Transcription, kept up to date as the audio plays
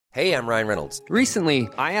Hey, I'm Ryan Reynolds. Recently,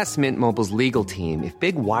 I asked Mint Mobile's legal team if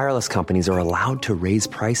big wireless companies are allowed to raise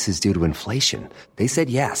prices due to inflation. They said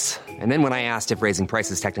yes. And then when I asked if raising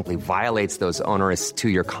prices technically violates those onerous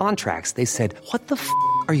two-year contracts, they said, "What the f***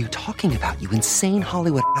 are you talking about, you insane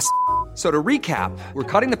Hollywood ass?" So to recap, we're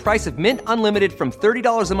cutting the price of Mint Unlimited from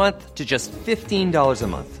 $30 a month to just $15 a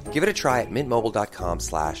month. Give it a try at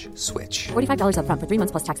mintmobile.com/switch. $45 up front for 3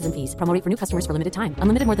 months plus taxes and fees. Promo rate for new customers for limited time.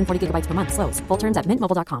 Unlimited more than 40 gigabytes per month. Slows full terms at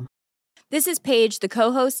mintmobile.com. This is Paige, the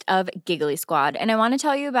co-host of Giggly Squad, and I want to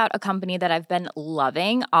tell you about a company that I've been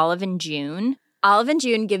loving, Olive & June. Olive &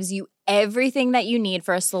 June gives you everything that you need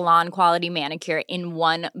for a salon-quality manicure in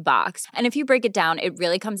one box. And if you break it down, it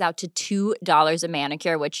really comes out to $2 a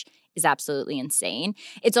manicure, which is absolutely insane.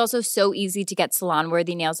 It's also so easy to get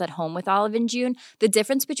salon-worthy nails at home with Olive & June. The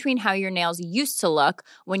difference between how your nails used to look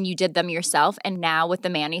when you did them yourself and now with the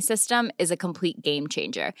Mani system is a complete game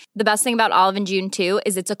changer. The best thing about Olive & June, too,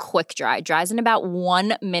 is it's a quick dry. Dries in about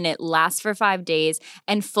 1 minute, lasts for 5 days,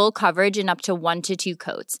 and full coverage in up to 1 to 2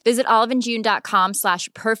 coats. Visit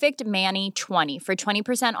oliveandjune.com/perfectmani20 for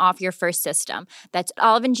 20% off your first system. That's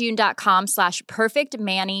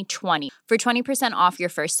oliveandjune.com/perfectmani20 for 20% off your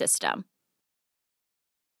first system.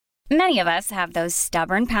 Many of us have those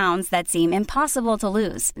stubborn pounds that seem impossible to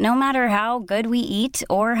lose, no matter how good we eat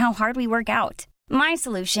or how hard we work out. My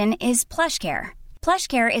solution is PlushCare.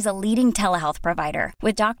 PlushCare is a leading telehealth provider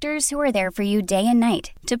with doctors who are there for you day and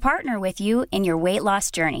night to partner with you in your weight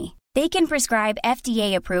loss journey. They can prescribe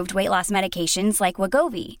FDA-approved weight loss medications like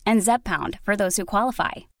Wegovy and Zepbound for those who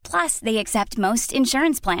qualify. Plus, they accept most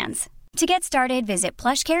insurance plans. To get started, visit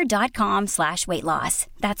plushcare.com/weightloss.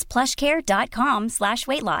 That's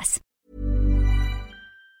plushcare.com/weightloss.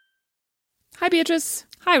 Hi, Beatrice.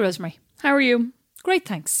 Hi, Rosemary. How are you? Great,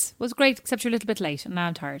 thanks. Was great, except you're a little bit late and now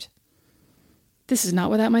I'm tired. This is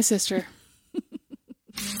not without my sister.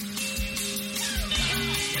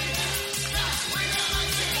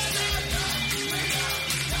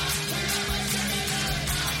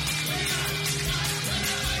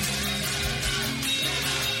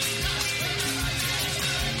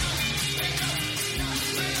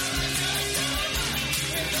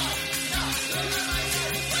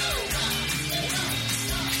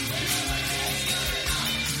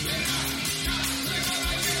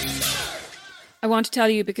 I want to tell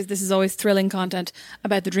you, because this is always thrilling content,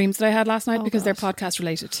 about the dreams that I had last night because they're podcast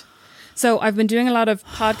related. So I've been doing a lot of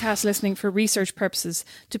podcast listening for research purposes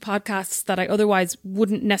to podcasts that I otherwise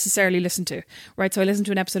wouldn't necessarily listen to, right? So I listened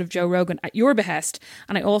to an episode of Joe Rogan at your behest,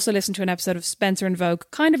 and I also listened to an episode of Spencer and Vogue,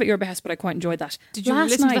 kind of at your behest, but I quite enjoyed that. Did you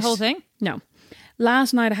listen to the whole thing? No.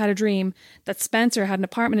 Last night I had a dream that Spencer had an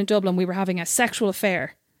apartment in Dublin. We were having a sexual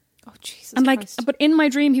affair. Oh, Jesus and Christ. But in my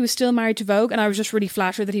dream he was still married to Vogue, and I was just really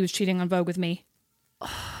flattered that he was cheating on Vogue with me.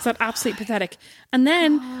 Is that absolutely pathetic? And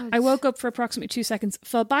then I woke up for approximately 2 seconds,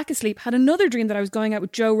 fell back asleep, had another dream that I was going out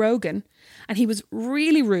with Joe Rogan, and he was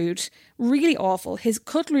really rude, really awful. His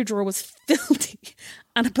cutlery drawer was filthy,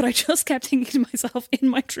 but I just kept thinking to myself in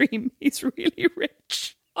my dream, he's really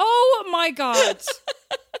rich. Oh my God.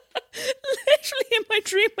 Literally in my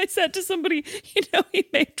dream I said to somebody, he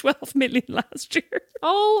made 12 million last year.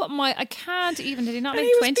 Oh my, I can't even. Did he not And make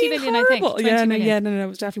he was 20 being million, horrible. I think? 20 million. No, it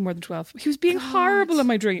was definitely more than 12. He was being horrible in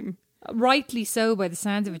my dream. Rightly so, by the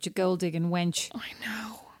sounds of it, you gold digging wench. I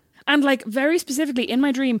know. And very specifically in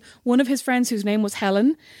my dream, one of his friends whose name was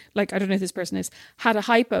Helen, I don't know who this person is, had a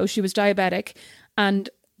hypo. She was diabetic and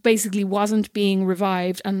basically wasn't being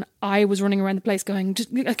revived, and I was running around the place going,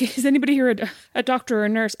 is anybody here a doctor or a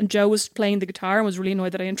nurse? And Joe was playing the guitar and was really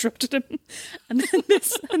annoyed that I interrupted him. And then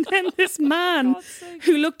this man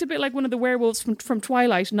who looked a bit like one of the werewolves from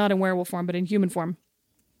Twilight, not in werewolf form but in human form,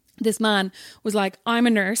 this man was like, I'm a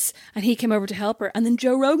nurse, and he came over to help her, and then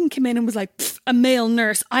Joe Rogan came in and was like, a male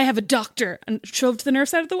nurse, I have a doctor, and shoved the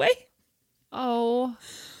nurse out of the way. Oh.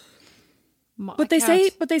 But they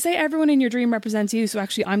say everyone in your dream represents you, so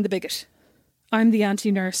actually I'm the bigot. I'm the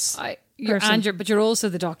anti-nurse person. But you're also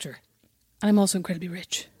the doctor. And I'm also incredibly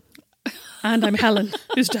rich. And I'm Helen,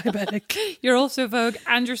 who's diabetic. You're also Vogue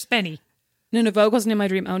and you're Spenny. No, Vogue wasn't in my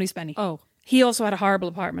dream, only Spenny. Oh. He also had a horrible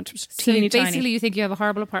apartment. It was teeny tiny. Basically you think you have a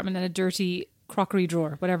horrible apartment and a dirty crockery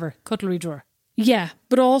drawer, whatever, cutlery drawer. Yeah,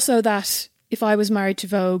 but also that if I was married to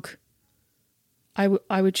Vogue, I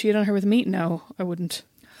would cheat on her with meat? No, I wouldn't.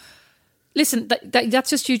 Listen, that's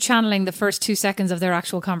just you channeling the first 2 seconds of their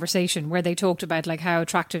actual conversation where they talked about how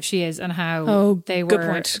attractive she is and how they were. Good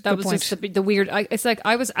point. That was just the weird. It's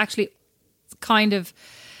I was actually kind of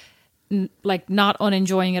not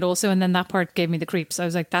unenjoying it also, and then that part gave me the creeps. I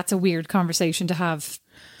was like, that's a weird conversation to have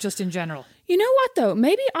just in general. You know what though?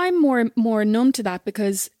 Maybe I'm more numb to that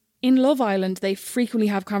because in Love Island, they frequently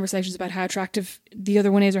have conversations about how attractive the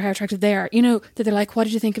other one is or how attractive they are. You know, that they're like, what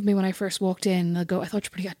did you think of me when I first walked in? And they'll go, I thought you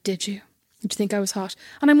were pretty hot. Did you? Did you think I was hot?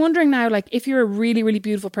 And I'm wondering now, like, if you're a really, really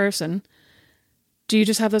beautiful person, do you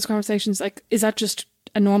just have those conversations? Like, is that just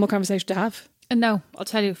a normal conversation to have? And no, I'll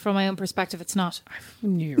tell you from my own perspective, it's not. I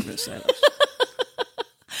knew you were going to say that.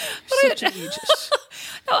 Such an idiot.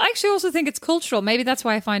 No, I actually also think it's cultural. Maybe that's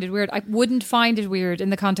why I find it weird. I wouldn't find it weird in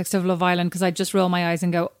the context of Love Island because I'd just roll my eyes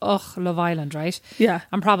and go, ugh, Love Island, right? Yeah.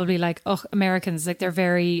 I'm probably like, ugh, Americans, like they're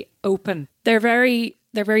very open. They're very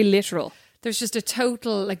literal. There's just a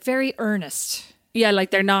total, like very earnest. Yeah,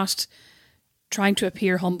 like they're not trying to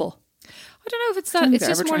appear humble. I don't know if it's I that. don't It's think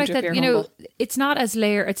just they're more ever like trying to that. appear You know, humble. it's not as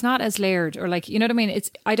layered. It's not as layered, or like, you know what I mean.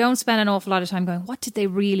 I don't spend an awful lot of time going, what did they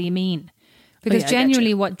really mean? Because yeah, I get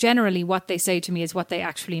you. generally what they say to me is what they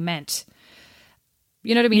actually meant.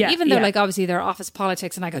 You know what I mean? Yeah, Even though yeah. like obviously they're office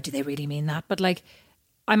politics, and I go, do they really mean that? But like,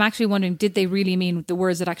 I'm actually wondering, did they really mean the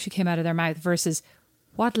words that actually came out of their mouth versus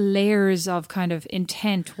what layers of kind of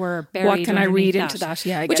intent were buried? What can I underneath read into that?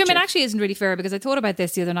 Yeah, I which get I mean you. actually isn't really fair because I thought about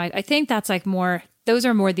this the other night. I think that's like more. Those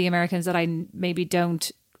are more the Americans that I maybe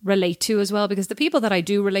don't relate to as well, because the people that I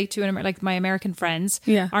do relate to, and like my American friends,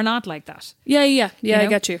 Yeah. are not like that. Yeah, you I know?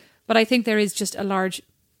 get you. But I think there is just a large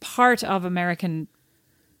part of American,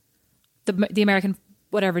 the American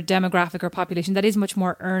whatever demographic or population that is much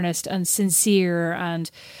more earnest and sincere,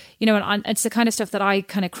 and you know, and it's the kind of stuff that I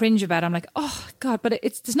kind of cringe about. I'm like, oh God, but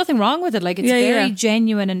there's nothing wrong with it. Like it's very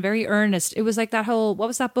genuine and very earnest. It was like that whole, what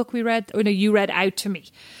was that book we read? Oh no, you read out to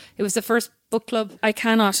me. It was the first book club. I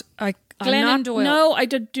cannot. Glennon Doyle. No, I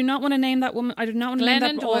do not want to name that woman. I do not want to name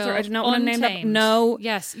that author. I do not want to name that. Untamed. No.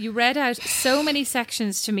 Yes, you read out so many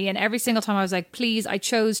sections to me, and every single time I was like, please, I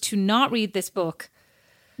chose to not read this book.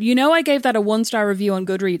 You know, I gave that a 1-star review on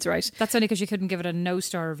Goodreads, right? That's only because you couldn't give it a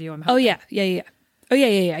no-star review. I'm Oh yeah. Oh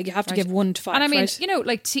yeah. You have to give 1 to 5. And I mean, right? you know,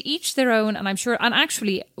 like to each their own. And I'm sure, and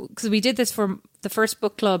actually, because we did this for the first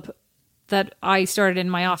book club that I started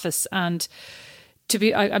in my office, and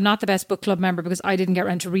I'm not the best book club member because I didn't get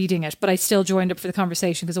around to reading it, but I still joined up for the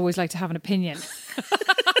conversation because I always like to have an opinion.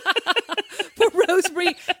 But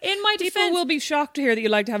Rosemary, in my defense, People will be shocked to hear that you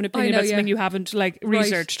like to have an opinion about something you haven't like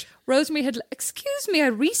researched. Right. Rosemary had, excuse me, I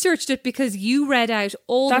researched it because you read out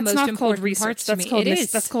all the most important parts to me. It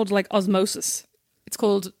is. That's called like osmosis. It's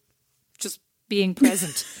called just being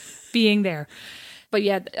present, being there. But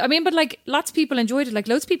yeah, I mean, but like lots of people enjoyed it. Like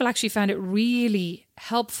loads of people actually found it really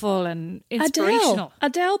helpful and inspirational.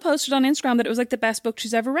 Adele posted on Instagram that it was like the best book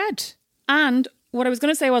she's ever read. And what I was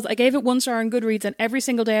going to say was I gave it 1 star on Goodreads, and every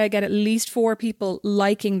single day I get at least 4 people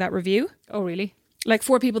liking that review. Oh, really? Like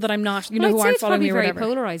 4 people that I'm not, Well, who aren't following me or it's whatever.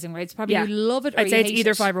 probably very polarizing, right? It's probably you love it or I'd say you it's hate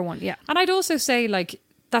either it. 5 or 1, yeah. And I'd also say like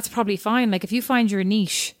that's probably fine. Like if you find your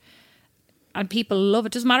niche and people love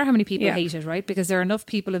it, doesn't matter how many people hate it, right? Because there are enough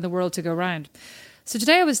people in the world to go around. So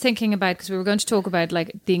today I was thinking about, because we were going to talk about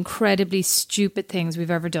like the incredibly stupid things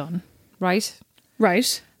we've ever done, right?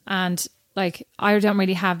 Right. And like I don't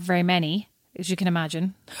really have very many, as you can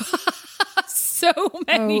imagine. So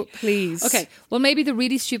many. Oh, please. Okay. Well, maybe the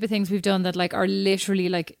really stupid things we've done that like are literally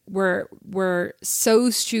like were so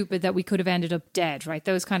stupid that we could have ended up dead, right?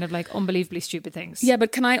 Those kind of like unbelievably stupid things. Yeah,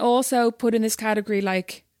 but can I also put in this category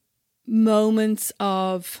like moments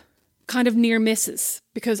of kind of near misses?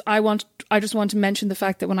 Because I just want to mention the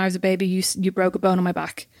fact that when I was a baby, you broke a bone on my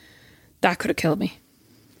back. That could have killed me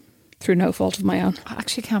through no fault of my own. I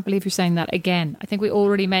actually can't believe you're saying that again. I think we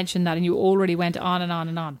already mentioned that and you already went on and on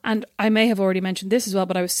and on. And I may have already mentioned this as well,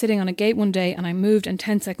 but I was sitting on a gate one day and I moved, and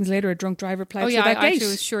 10 seconds later a drunk driver plowed through that I gate. actually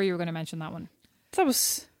was sure you were going to mention that one. That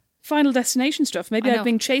was Final Destination stuff. Maybe I know. I've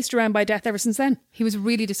been chased around by death ever since then. He was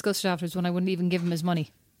really disgusted afterwards when I wouldn't even give him his money.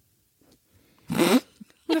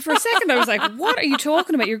 But for a second I was like, what are you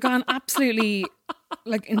talking about? You're gone absolutely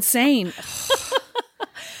like insane.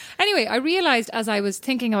 Anyway, I realised as I was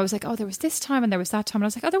thinking, I was like, oh, there was this time and there was that time. And I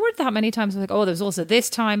was like, oh, there weren't that many times. I was like, oh, there was also this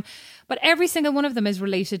time. But every single one of them is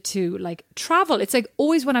related to like travel. It's like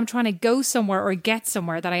always when I'm trying to go somewhere or get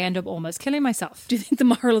somewhere that I end up almost killing myself. Do you think the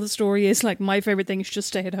moral of the story is like my favourite thing is just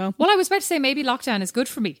stay at home? Well, I was about to say maybe lockdown is good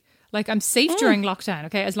for me. Like I'm safe during lockdown,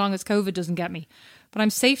 okay, as long as COVID doesn't get me. But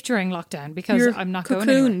I'm safe during lockdown because You're I'm not going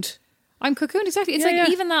anywhere. cocooned. I'm cocooned, exactly. It's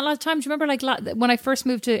even that last time. Do you remember like when I first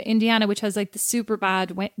moved to Indiana, which has like the super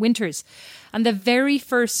bad winters, and the very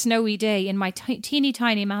first snowy day in my teeny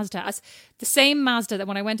tiny Mazda, as The same Mazda that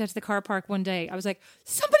when I went out to the car park one day, I was like,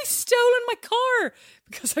 somebody's stolen my car,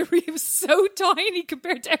 because I really was so tiny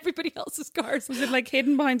compared to everybody else's cars. Was it like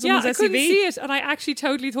hidden behind someone's SUV? I couldn't see it, and I actually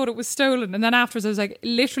totally thought it was stolen. And then afterwards I was like,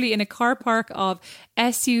 literally in a car park of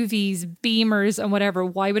SUVs, Beamers and whatever,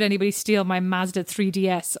 why would anybody steal my Mazda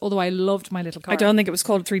 3DS? Although I loved my little car. I don't think it was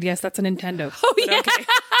called 3DS, that's a Nintendo. Oh yeah. Okay.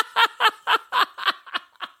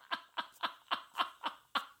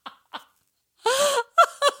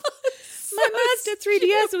 My Mazda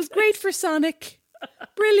 3DS, it was great for Sonic.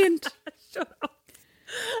 Brilliant. Shut up.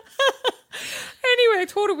 Anyway, I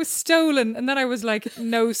thought it was stolen, and then I was like,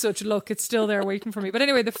 no such luck, it's still there waiting for me. But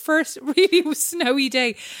anyway, the first really snowy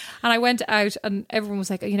day, and I went out and everyone was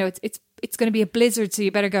like, it's going to be a blizzard, so you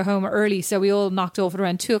better go home early. So we all knocked off at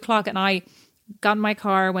around 2:00, and I got in my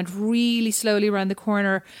car, went really slowly around the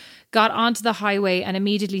corner, got onto the highway and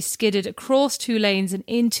immediately skidded across 2 lanes and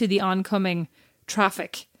into the oncoming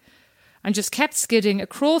traffic. And just kept skidding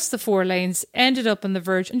across the 4 lanes, ended up on the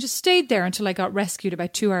verge, and just stayed there until I got rescued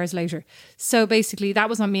about 2 hours later. So basically, that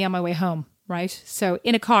was on me on my way home, right? So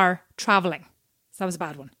in a car, travelling. So that was a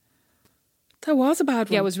bad one. That was a bad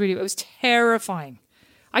one. Yeah, it was terrifying.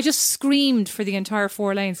 I just screamed for the entire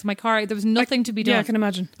 4 lanes. My car, there was nothing to be done. Yeah, I can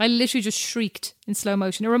imagine. I literally just shrieked in slow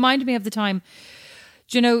motion. It reminded me of the time,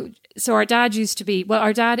 so our dad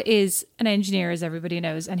our dad is an engineer, as everybody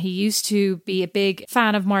knows, and he used to be a big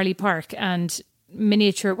fan of Marley Park and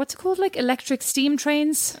miniature, what's it called, like electric steam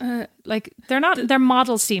trains? They're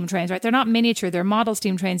model steam trains, right? They're not miniature, they're model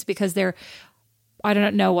steam trains because they're, I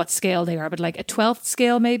don't know what scale they are, but like a 12th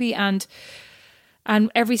scale maybe. And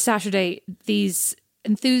every Saturday, these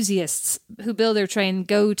enthusiasts who build their train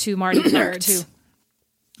go to Marley Park too.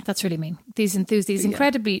 That's really mean. These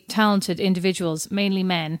incredibly talented individuals, mainly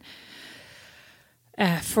men,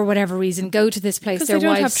 for whatever reason, go to this place. Because they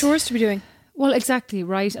don't have chores to be doing. Well, exactly,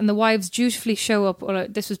 right. And the wives dutifully show up. Well,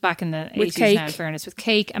 this was back in the 80s cake. now, in fairness, with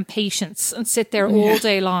cake and patience, and sit there all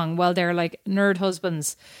day long while they're like nerd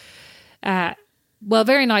husbands. Well,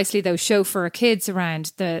 very nicely though, chauffeur kids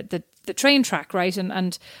around the train track, right? And I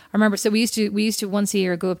remember, so we used to once a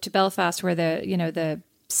year go up to Belfast, where the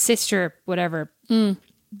sister whatever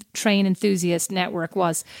train enthusiast network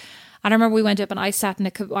was. And I remember we went up and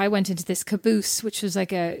I went into this caboose, which was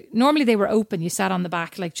like normally they were open. You sat on the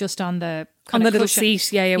back, like just on the little cushion.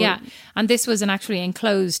 seat. Yeah. And this was an actually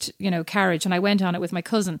enclosed, carriage. And I went on it with my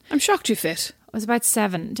cousin. I'm shocked you fit. I was about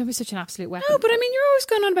 7. Don't be such an absolute weapon. No, but I mean, you're always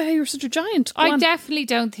going on about how you're such a giant. I definitely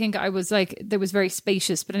don't think I was there was very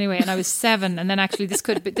spacious. But anyway, and I was 7. And then actually this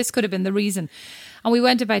could have been the reason. And we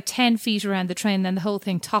went about 10 feet around the train, then the whole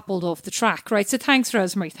thing toppled off the track, right? So thanks,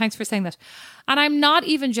 Rosemary. Thanks for saying that. And I'm not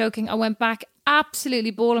even joking. I went back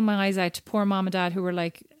absolutely bawling my eyes out to poor mom and dad, who were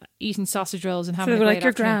like eating sausage rolls and having a great you're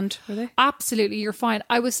afternoon. grand, were they? Absolutely, you're fine.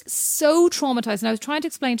 I was so traumatized. And I was trying to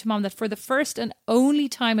explain to mom that for the first and only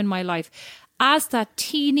time in my life, as that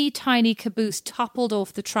teeny tiny caboose toppled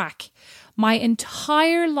off the track, my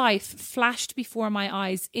entire life flashed before my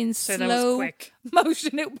eyes in slow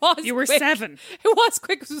motion. It was. You were quick. 7. It was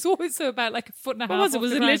quick. It was always so about like a foot and a half. What was it?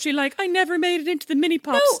 Was it literally like, I never made it into the mini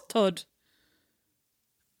pops thud?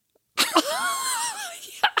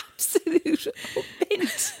 Absolute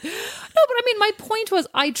mint. No, but I mean, my point was,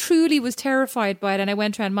 I truly was terrified by it, and I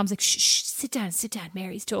went around. Mom's like, shh, sit down,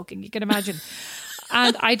 Mary's talking. You can imagine.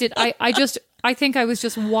 And I did. I think I was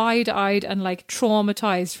just wide-eyed and like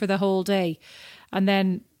traumatized for the whole day. And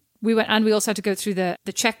then we went, and we also had to go through the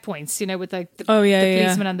checkpoints, with like the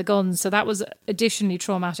policemen and the guns. So that was additionally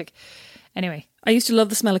traumatic. Anyway, I used to love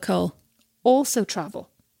the smell of coal. Also travel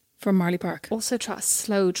from Marley Park. Also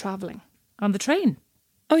slow traveling on the train.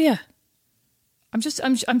 Oh yeah.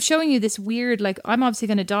 I'm showing you this weird, like, I'm obviously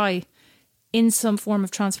going to die in some form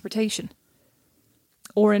of transportation.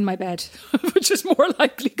 Or in my bed, which is more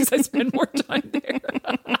likely because I spend more time there.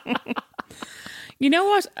 You know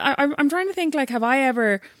what? I'm trying to think, like, have I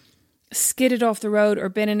ever skidded off the road or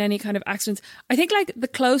been in any kind of accidents? I think, like, the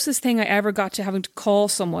closest thing I ever got to having to call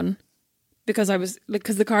someone because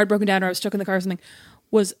the car had broken down or I was stuck in the car or something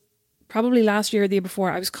was probably last year or the year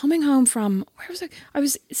before. I was coming home from, where was I? I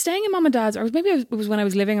was staying in Mum and Dad's, or it was when I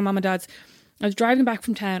was living in Mum and Dad's. I was driving back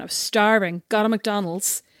from town. I was starving, got a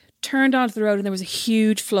McDonald's, turned onto the road, and there was a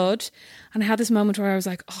huge flood. And I had this moment where I was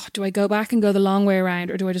like, oh, do I go back and go the long way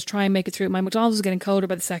around, or do I just try and make it through? My McDonald's was getting colder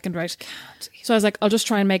by the second, right? So I was like, I'll just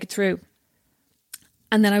try and make it through.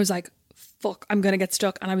 And then I was like, fuck, I'm going to get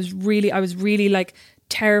stuck. And I was really like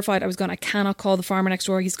terrified. I cannot call the farmer next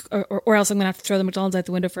door, or else I'm going to have to throw the McDonald's out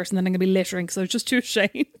the window first, and then I'm going to be littering, because I was just too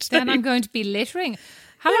ashamed. Then I'm going to be littering.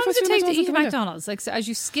 How long does it take to eat a McDonald's? Like, so as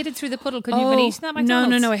you skidded through the puddle, could you have been eating that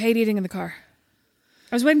McDonald's? No, I hate eating in the car.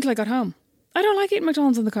 I was waiting until I got home. I don't like eating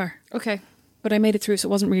McDonald's in the car. Okay. But I made it through, so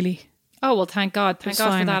it wasn't really... Oh, well, thank God. Thank was God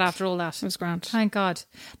for fine, that like, after all that. It was grand. Thank God.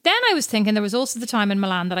 Then I was thinking there was also the time in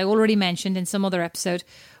Milan that I already mentioned in some other episode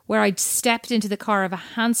where I'd stepped into the car of a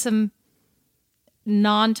handsome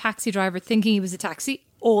non-taxi driver thinking he was a taxi.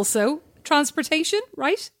 Also, transportation,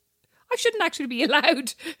 right? I shouldn't actually be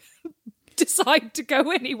allowed decide to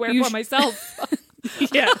go anywhere by myself.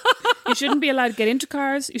 Yeah. You shouldn't be allowed to get into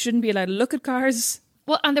cars. You shouldn't be allowed to look at cars.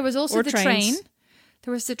 Well, and there was also the train.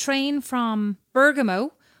 There was the train from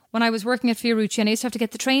Bergamo when I was working at Fiorucci, and I used to have to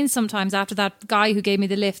get the train sometimes after that guy who gave me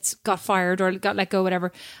the lifts got fired or got let go,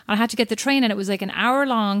 whatever. And I had to get the train, and it was like an hour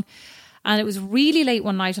long, and it was really late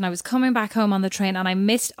one night, and I was coming back home on the train, and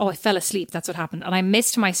I fell asleep. That's what happened. And I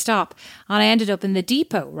missed my stop, and I ended up in the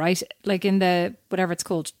depot, right? Like in the, whatever it's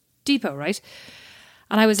called, depot, right?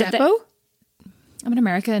 And I was Depot? I'm in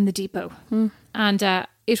America in the depot. And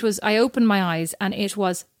I opened my eyes, and it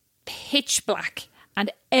was pitch black. And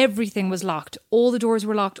everything was locked. All the doors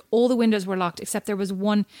were locked. All the windows were locked, except there was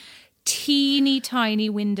one teeny tiny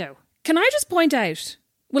window. Can I just point out?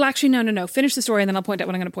 Well, actually, no. Finish the story and then I'll point out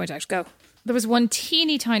what I'm going to point out. Go. There was one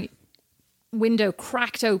teeny tiny window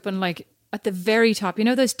cracked open, like at the very top. You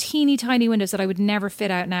know those teeny tiny windows that I would never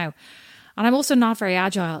fit out now. And I'm also not very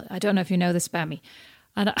agile. I don't know if you know this about me.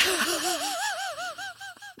 And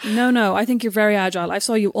No. I think you're very agile. I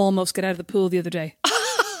saw you almost get out of the pool the other day.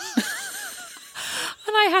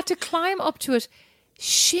 I had to climb up to it,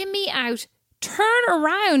 shimmy out, turn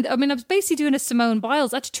around. I mean, I was basically doing a Simone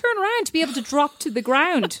Biles. I had to turn around to be able to drop to the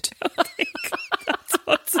ground. I don't think that's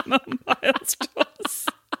what Simone Biles does.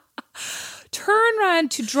 Turn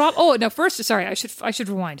around to drop. Oh no! I should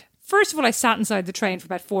rewind. First of all, I sat inside the train for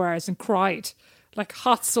about 4 hours and cried like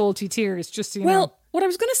hot, salty tears. Just so you know. What I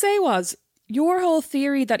was going to say was, your whole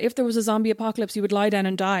theory that if there was a zombie apocalypse you would lie down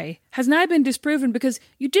and die has now been disproven, because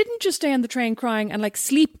you didn't just stay on the train crying and like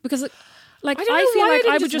sleep, because like I feel like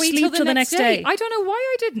I would just sleep till the next day. I don't know why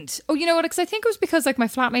I didn't. Oh, you know what? Because I think it was because like my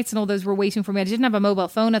flatmates and all those were waiting for me. I didn't have a mobile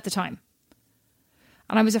phone at the time.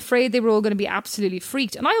 And I was afraid they were all going to be absolutely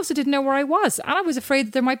freaked. And I also didn't know where I was. And I was afraid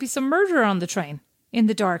that there might be some murderer on the train in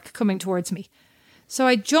the dark coming towards me. So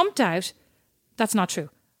I jumped out. That's not true.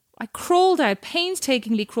 I crawled out,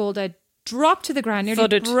 painstakingly crawled out, dropped to the ground,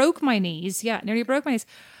 nearly broke my knees. Yeah, nearly broke my knees.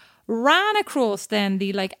 Ran across then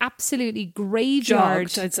the like absolutely graveyard.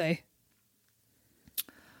 Jogged, I'd say.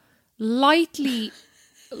 Lightly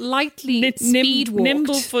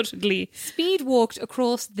nimble-footedly. Speed walked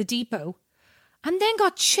across the depot and then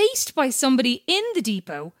got chased by somebody in the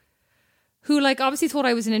depot who like obviously thought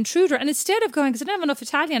I was an intruder, and instead of going, because I didn't have enough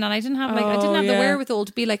Italian and I didn't have the wherewithal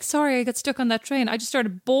to be like, sorry, I got stuck on that train, I just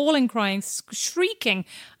started bawling, crying, shrieking,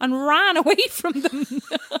 and ran away from them.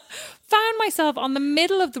 Found myself on the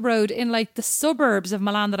middle of the road in like the suburbs of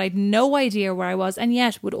Milan that I'd no idea where I was, and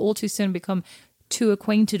yet would all too soon become too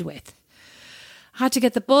acquainted with. I had to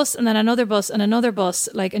get the bus and then another bus and another bus,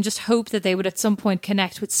 like, and just hope that they would at some point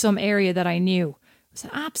connect with some area that I knew. It was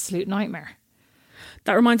an absolute nightmare.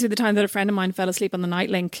 That reminds me of the time that a friend of mine fell asleep on the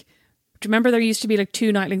Nightlink. Do you remember there used to be like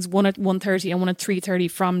 2 Nightlinks, one at 1:30 and one at 3:30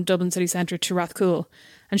 from Dublin city centre to Rathcoole?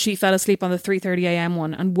 And she fell asleep on the 3:30 a.m.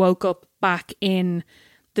 one and woke up back in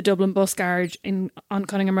the Dublin bus garage on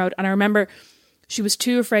Cunningham Road. And I remember she was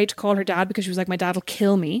too afraid to call her dad because she was like, my dad will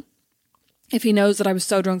kill me if he knows that I was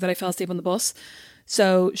so drunk that I fell asleep on the bus.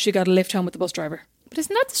 So she got a lift home with the bus driver. But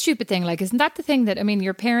isn't that the stupid thing? Like, isn't that the thing that, I mean,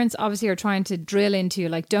 your parents obviously are trying to drill into you,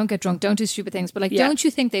 like, don't get drunk, don't do stupid things. But like, don't you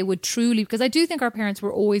think they would truly, because I do think our parents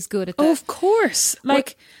were always good at that. Oh, of course.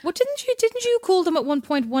 Like, what didn't you call them at one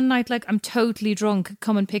point one night, like, I'm totally drunk,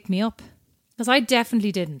 come and pick me up? Because I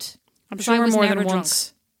definitely didn't. I'm sure more than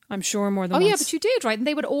once. I'm sure more than once. Oh yeah, but you did, right? And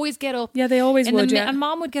they would always get up. Yeah, they always would, And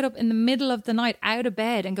Mom would get up in the middle of the night out of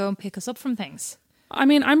bed and go and pick us up from things. I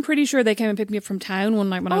mean, I'm pretty sure they came and picked me up from town one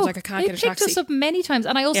night when I was like, I can't get a taxi. They picked us up many times.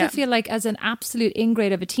 And I also feel like as an absolute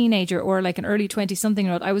ingrate of a teenager or like an early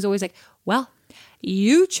 20-something-year-old, I was always like, well,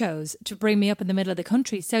 you chose to bring me up in the middle of the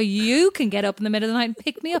country, so you can get up in the middle of the night and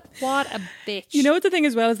pick me up. What a bitch. You know what the thing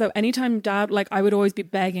as well is, though, anytime Dad, like, I would always be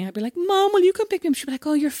begging. I'd be like, Mom, will you come pick me up? She'd be like,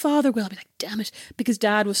 oh, your father will. I'd be like, damn it. Because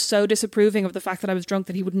Dad was so disapproving of the fact that I was drunk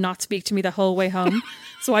that he would not speak to me the whole way home.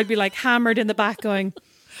 So I'd be like hammered in the back going...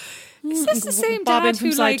 Is this the same dad who,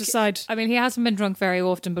 like, to side? I mean, he hasn't been drunk very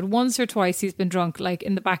often, but once or twice he's been drunk, like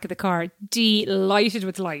in the back of the car, delighted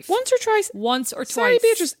with life. Once or twice. Sorry,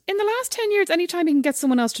 Beatrice. In the last 10 years, anytime he can get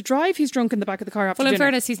someone else to drive, he's drunk in the back of the car after dinner. Well, in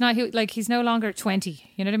fairness, he's no longer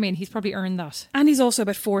 20. You know what I mean? He's probably earned that. And he's also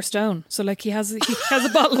about 4 stone. So, like, he has a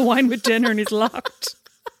bottle of wine with dinner and he's locked.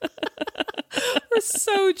 We're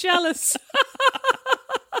so jealous.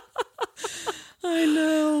 I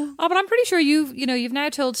know. Oh, but I'm pretty sure you've now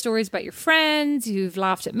told stories about your friends. You've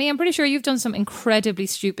laughed at me. I'm pretty sure you've done some incredibly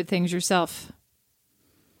stupid things yourself.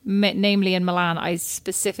 Namely, in Milan, I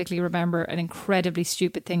specifically remember an incredibly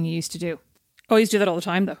stupid thing you used to do. Oh, I used to do that all the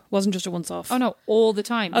time, though. It wasn't just a once-off. Oh, no, all the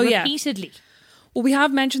time. Oh, yeah. Repeatedly. Well, we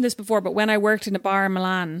have mentioned this before, but when I worked in a bar in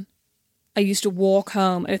Milan, I used to walk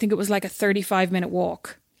home. I think it was like a 35-minute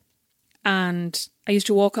walk. And I used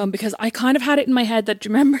to walk home because I kind of had it in my head that, do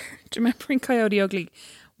you remember in Coyote Ugly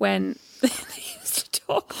when they used to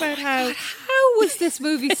talk about how was this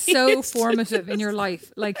movie so formative in your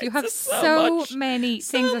life? Like, you have so many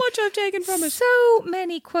things. So much I've taken from it. So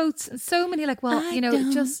many quotes and so many like, well, I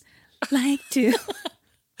just like to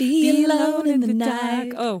be alone in the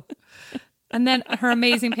night. Oh. And then her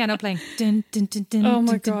amazing piano playing. Dun, dun, dun, dun, oh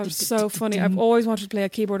my dun, God, dun, dun, so dun, funny. dun. I've always wanted to play a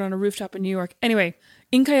keyboard on a rooftop in New York. Anyway,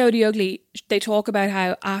 in Coyote Ugly, they talk about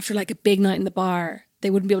how after like a big night in the bar, they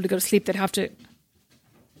wouldn't be able to go to sleep. They'd have to...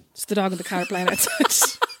 It's the dog and the cat playing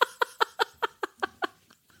outside.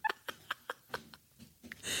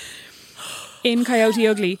 In Coyote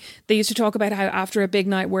Ugly, they used to talk about how after a big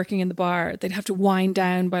night working in the bar, they'd have to wind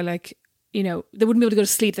down by like, they wouldn't be able to go to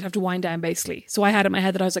sleep. They'd have to wind down basically. So I had it in my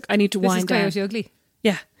head that I was like, I need to wind down. This is Coyote Ugly.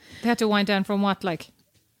 Yeah. They had to wind down from what, like?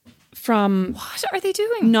 From... What are they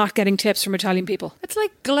doing? Not getting tips from Italian people. It's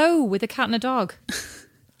like Glow with a cat and a dog.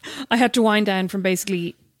 I had to wind down from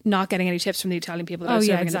basically not getting any tips from the Italian people that I was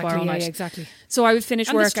serving in the bar all night. Yeah, exactly. So I would finish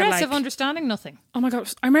And work the stress at of understanding nothing. Oh my God.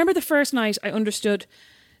 I remember the first night I understood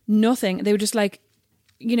nothing. They would just like,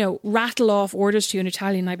 rattle off orders to you in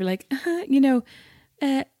Italian. I'd be like,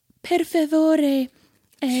 per favore.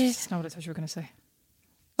 That's not what I thought you were going to say.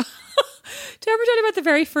 Did I ever tell you about the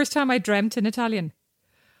very first time I dreamt in Italian?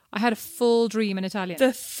 I had a full dream in Italian.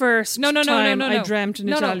 The first time I dreamt in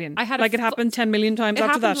Italian. I had it happened 10 million times it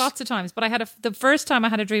after that. happened lots of times, but the first time I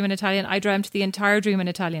had a dream in Italian, I dreamt the entire dream in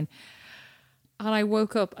Italian. And I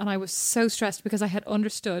woke up and I was so stressed because I had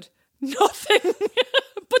understood nothing.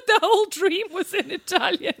 But the whole dream was in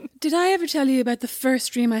Italian. Did I ever tell you about the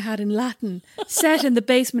first dream I had in Latin, set in the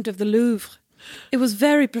basement of the Louvre? It was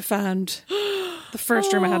very profound. The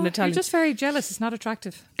first dream I had in Italian. You're just very jealous. It's not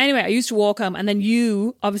attractive. Anyway, I used to walk home, and then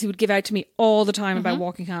you obviously would give out to me all the time about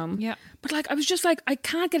walking home. Yeah. But like, I was just like, I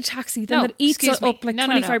can't get a taxi. Then that eats up like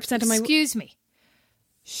 25% of my... Excuse me.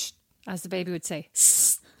 Shh, as the baby would say.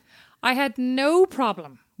 I had no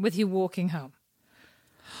problem with you walking home.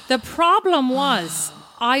 The problem was,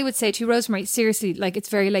 I would say to you, Rosemary, seriously, like it's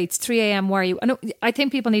very late. It's 3 a.m. Where are you? I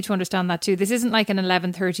think people need to understand that too. This isn't like an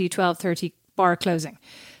 11:30, 12:30 bar closing.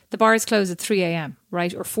 The bars close at 3 a.m.,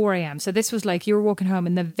 right? Or 4 a.m. So this was like you were walking home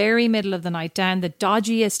in the very middle of the night down the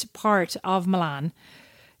dodgiest part of Milan.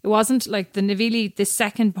 It wasn't like the Navili, the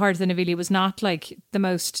second part of the Navili was not like the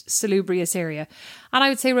most salubrious area. And I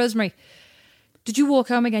would say, Rosemary, did you walk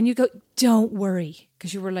home again? You go, don't worry.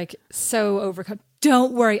 Because you were like so overcome.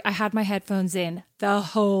 Don't worry. I had my headphones in the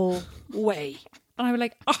whole way. And I was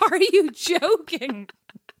like, are you joking?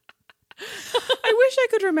 I wish I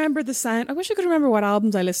could remember the sound. I wish I could remember what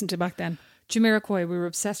albums I listened to back then. Jamiroquai, we were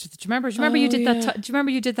obsessed with it. Do you remember you did that? Do you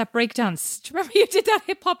remember you did that break dance? Do you remember you did that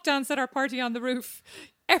hip hop dance at our party on the roof?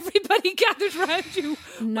 Everybody gathered around you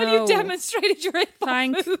while you demonstrated your hip hop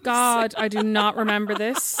Thank moves. God I do not remember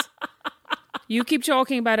this. You keep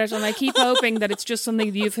talking about it and I keep hoping that it's just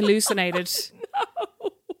something that you've hallucinated.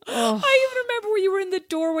 Oh. I even remember when you were in the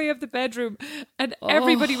doorway of the bedroom and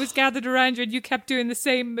everybody was gathered around you and you kept doing the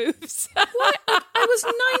same moves. What? I was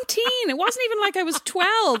 19. It wasn't even like I was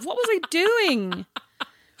 12. What was I doing?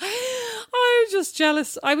 I was just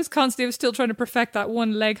jealous. I was still trying to perfect that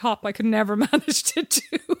one leg hop I could never manage to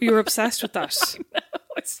do. You were obsessed with that. I know,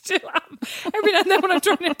 I still am. Every now and then when I'm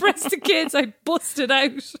trying to impress the kids, I bust it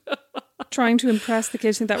out. Trying to impress the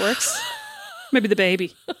kids, think that works? Maybe the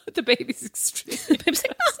baby. The baby's extreme. The baby's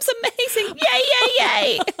like, Mom's amazing. Yay, yay,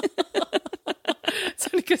 yay. It's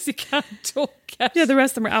only because he can't talk yet. Yeah, the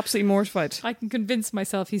rest of them are absolutely mortified. I can convince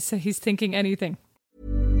myself he's thinking anything.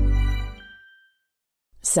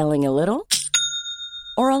 Selling a little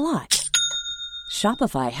or a lot?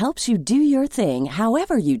 Shopify helps you do your thing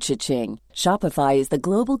however you cha-ching. Shopify is the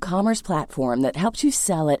global commerce platform that helps you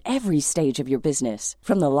sell at every stage of your business.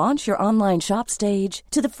 From the launch your online shop stage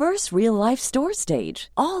to the first real life store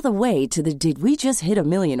stage, all the way to the did we just hit a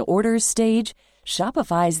million orders stage.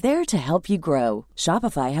 Shopify is there to help you grow.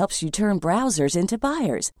 Shopify helps you turn browsers into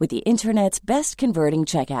buyers with the internet's best converting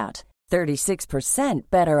checkout. 36%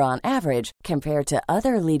 better on average compared to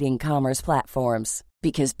other leading commerce platforms.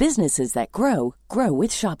 Because businesses that grow, grow with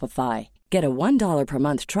Shopify. Get a $1 per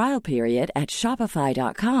month trial period at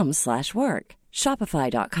shopify.com/work.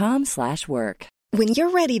 Shopify.com/work. When you're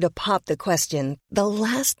ready to pop the question, the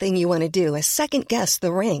last thing you want to do is second-guess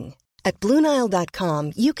the ring. At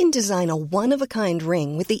BlueNile.com, you can design a one-of-a-kind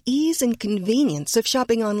ring with the ease and convenience of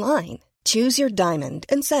shopping online. Choose your diamond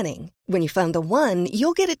and setting. When you find the one,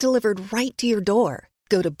 you'll get it delivered right to your door.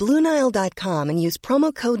 Go to BlueNile.com and use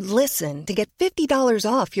promo code LISTEN to get $50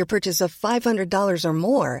 off your purchase of $500 or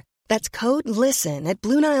more. That's code LISTEN at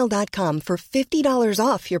BlueNile.com for $50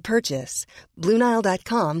 off your purchase.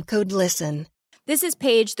 BlueNile.com, code LISTEN. This is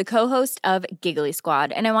Paige, the co-host of Giggly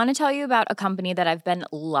Squad, and I want to tell you about a company that I've been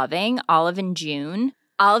loving, Olive & June.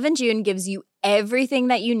 Olive & June gives you everything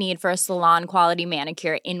that you need for a salon-quality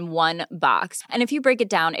manicure in one box. And if you break it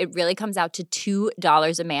down, it really comes out to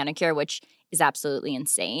 $2 a manicure, which is absolutely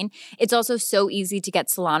insane. It's also so easy to get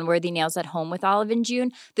salon-worthy nails at home with Olive &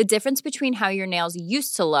 June. The difference between how your nails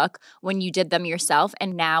used to look when you did them yourself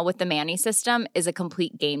and now with the Mani system is a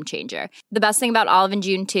complete game changer. The best thing about Olive &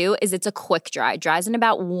 June, too, is it's a quick dry. Dries in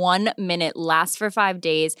about 1 minute, lasts for 5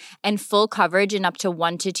 days, and full coverage in up to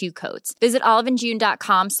 1 to 2 coats. Visit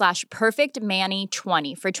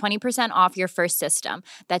oliveandjune.com/perfectmani20 for 20% off your first system.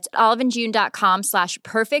 That's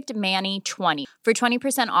oliveandjune.com/perfectmani20 for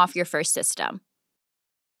 20% off your first system.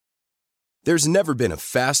 There's never been a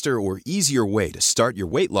faster or easier way to start your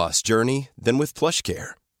weight loss journey than with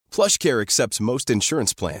PlushCare. PlushCare accepts most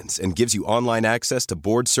insurance plans and gives you online access to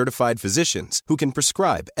board-certified physicians who can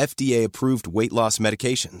prescribe FDA-approved weight loss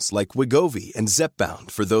medications like Wegovy and Zepbound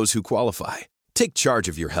for those who qualify. Take charge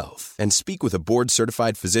of your health and speak with a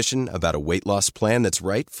board-certified physician about a weight loss plan that's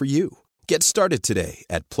right for you. Get started today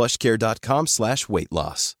at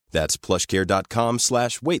plushcare.com/weight-loss. That's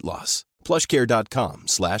plushcare.com/weight-loss.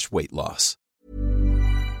 plushcare.com/weight-loss.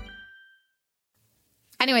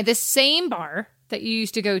 Anyway, this same bar that you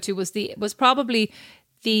used to go to was probably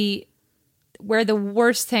where the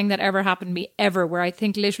worst thing that ever happened to me ever, where I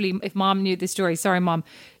think literally if Mom knew this story, sorry Mom,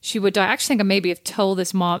 she would die. I actually think I maybe have told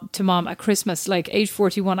this to Mom at Christmas, like age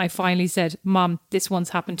 41, I finally said, Mom, this once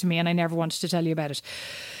happened to me and I never wanted to tell you about it.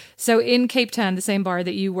 So in Cape Town, the same bar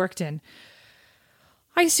that you worked in,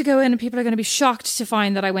 I used to go in and people are going to be shocked to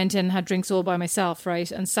find that I went in and had drinks all by myself,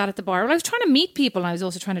 right? And sat at the bar. Well, I was trying to meet people and I was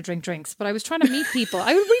also trying to drink drinks, but I was trying to meet people.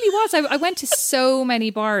 I really was. I went to so many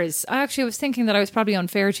bars. I was thinking that I was probably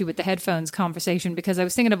unfair to you with the headphones conversation because I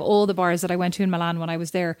was thinking of all the bars that I went to in Milan when I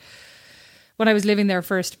was there, when I was living there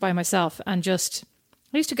first by myself. And just,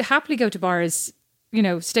 I used to happily go to bars, you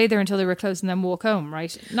know, stay there until they were closed and then walk home,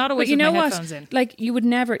 right? Not always with my headphones in. Like you would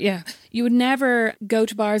never go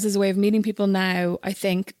to bars as a way of meeting people now, I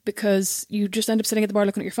think, because you just end up sitting at the bar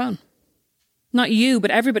looking at your phone. Not you, but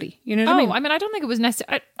everybody. You know what I mean? I don't think it was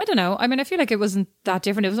necessary. I don't know. I mean, I feel like it wasn't that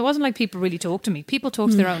different. It wasn't like people really talked to me. People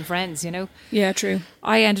talk to their own friends, you know? Yeah, true.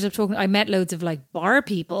 I met loads of like bar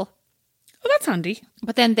people. Oh, that's handy.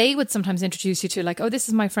 But then they would sometimes introduce you to like, oh, this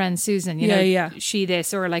is my friend Susan, you know, she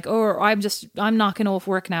this, or like, oh, I'm knocking off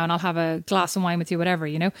work now and I'll have a glass of wine with you, whatever,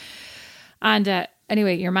 you know. And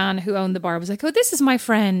anyway, your man who owned the bar was like, oh, this is my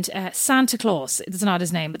friend Santa Claus. It's not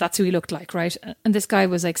his name, but that's who he looked like, right? And this guy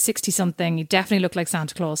was like 60 something. He definitely looked like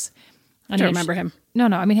Santa Claus. I don't remember him. No.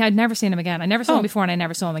 I mean, I'd never seen him again. I never saw him before and I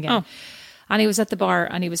never saw him again. Oh. And he was at the bar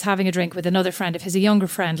and he was having a drink with another friend of his, a younger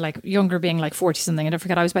friend, like younger being like 40 something. I don't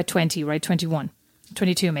forget, I was about 20, right? 21,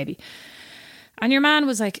 22 maybe. And your man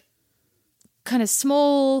was like kind of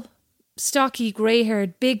small, stocky, grey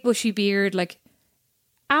haired, big bushy beard, like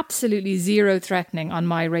absolutely zero threatening on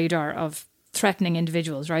my radar of threatening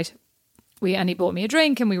individuals, right? And he bought me a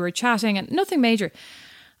drink and we were chatting and nothing major.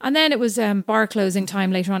 And then it was bar closing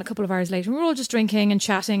time later on, a couple of hours later. And we were all just drinking and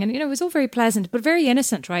chatting. And, you know, it was all very pleasant, but very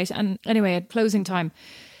innocent, right? And anyway, at closing time,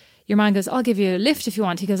 your man goes, I'll give you a lift if you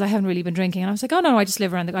want. He goes, I haven't really been drinking. And I was like, oh, no, I just live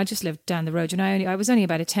down the road. You know, I was only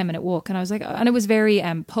about a 10-minute walk. And I was like, and it was very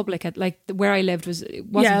public. At like where I lived it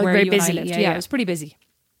wasn't where you busy. And I lived. Yeah, it was pretty busy.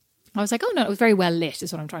 I was like, oh, no, it was very well lit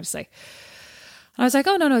is what I'm trying to say. And I was like,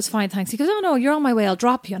 oh, no, it's fine, thanks. He goes, oh, no, you're on my way. I'll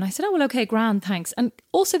drop you. And I said, oh, well, okay, grand, thanks. And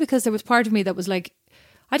also because there was part of me that was like,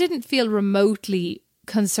 I didn't feel remotely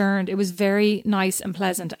concerned. It was very nice and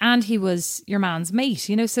pleasant. And he was your man's mate,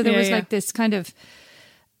 you know? So there was like this kind of...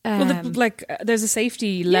 there's a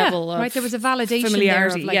safety level of right. There was a validation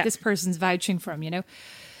familiarity. There of this person's vouching for him, you know?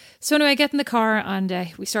 So anyway, I get in the car and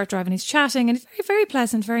we start driving. He's chatting and it's very, very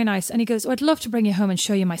pleasant, very nice. And he goes, oh, I'd love to bring you home and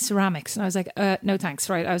show you my ceramics. And I was like, no, thanks.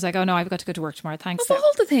 Right. I was like, oh, no, I've got to go to work tomorrow. Thanks. Of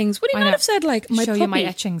all the things. Would he not have said like, my show puppy? You my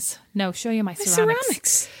etchings? No, show you my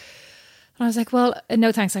ceramics. And I was like, well,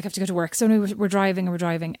 no, thanks. I have to go to work. So anyway, we're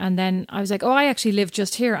driving. And then I was like, oh, I actually live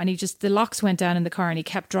just here. And the locks went down in the car and he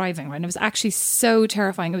kept driving. Right. And it was actually so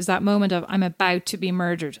terrifying. It was that moment of I'm about to be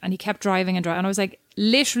murdered. And he kept driving and driving. And I was like,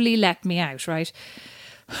 literally let me out. Right.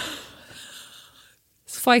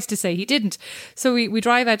 Suffice to say, he didn't. So we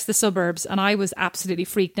drive out to the suburbs, and I was absolutely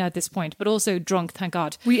freaked out at this point, but also drunk, thank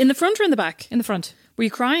God. Were you in the front or in the back? In the front. Were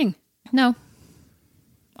you crying? No.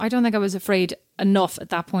 I don't think I was afraid enough at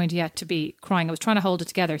that point yet to be crying. I was trying to hold it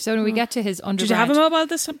together. So when we get to his underground... Did you have a mobile at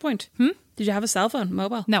this point? Did you have a cell phone,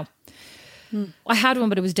 mobile? No. I had one,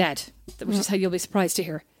 but it was dead, which is how you'll be surprised to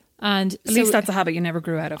hear. And at least that's a habit you never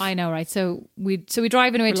grew out of. I know, right? So we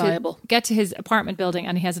drive anyway to get to his apartment building,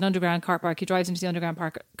 and he has an underground car park. He drives into the underground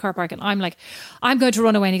car park, and I'm like, I'm going to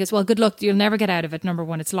run away. And he goes, well, good luck. You'll never get out of it. Number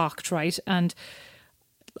one, it's locked, right? And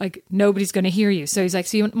like, nobody's going to hear you. So he's like,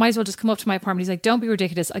 so you might as well just come up to my apartment. He's like, don't be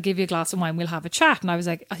ridiculous. I'll give you a glass of wine. We'll have a chat. And I was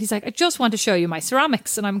like, he's like, I just want to show you my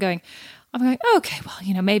ceramics. And I'm going, okay, well,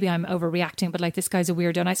 you know, maybe I'm overreacting, but like, this guy's a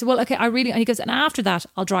weirdo. And I said, well, okay, and he goes, and after that,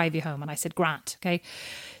 I'll drive you home. And I said, Grant, okay.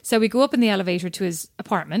 So we go up in the elevator to his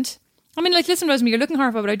apartment. I mean, like, listen, Rosemary, you're looking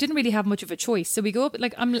horrible, but I didn't really have much of a choice. So we go up,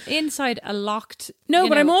 like, I'm inside a locked... No,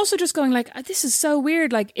 but I'm also just going like, this is so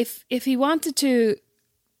weird. Like, if he wanted to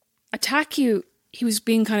attack you, he was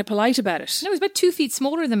being kind of polite about it. No, he was about 2 feet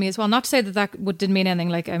smaller than me as well. Not to say that didn't mean anything.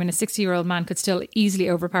 Like, I mean, a 60-year-old man could still easily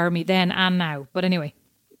overpower me then and now. But anyway...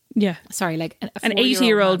 Yeah. Sorry, like an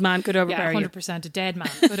 80-year-old man could overpower 100% a dead man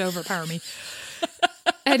could overpower me.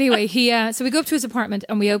 Anyway, so we go up to his apartment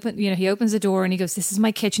and he opens the door and he goes, this is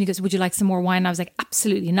my kitchen. He goes, would you like some more wine? And I was like,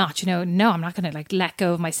 absolutely not. No, I'm not going to like let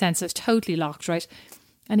go of my sense. I was totally locked, right?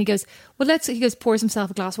 And he goes, well, pours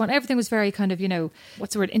himself a glass of wine. Everything was very kind of,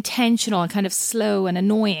 what's the word? Intentional and kind of slow and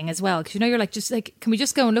annoying as well. Because, you're like, just like, can we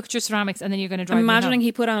just go and look at your ceramics and then you're going to drive I'm imagining me home?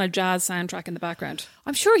 He put on a jazz soundtrack in the background.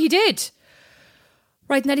 I'm sure he did.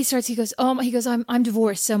 Right, and then he goes, I'm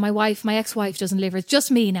divorced, so my ex-wife doesn't live here. It's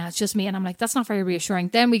just me now, it's just me. And I'm like, that's not very reassuring.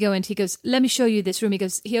 Then we go into, he goes, let me show you this room.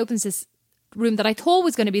 He opens this room that I thought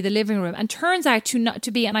was going to be the living room and turns out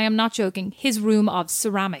to be, and I am not joking, his room of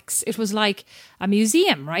ceramics. It was like a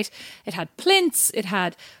museum, right? It had plinths, it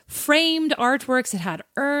had framed artworks, it had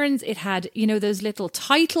urns, it had, those little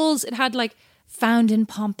titles, it had like... found in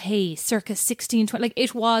Pompeii, circa 1620. Like,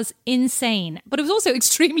 it was insane. But it was also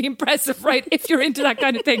extremely impressive, right? If you're into that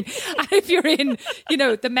kind of thing. And if you're in,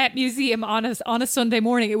 the Met Museum on a Sunday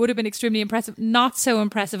morning, it would have been extremely impressive. Not so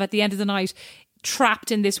impressive at the end of the night, trapped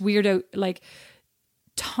in this weirdo, like,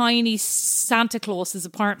 tiny Santa Claus's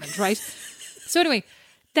apartment, right? So anyway...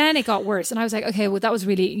 Then it got worse. And I was like, okay, well, that was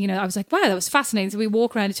really, I was like, wow, that was fascinating. So we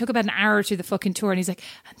walk around. It took about an hour to the fucking tour. And he's like,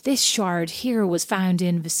 and this shard here was found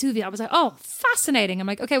in Vesuvia. I was like, oh, fascinating. I'm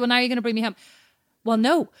like, okay, well, now you're going to bring me home. Well,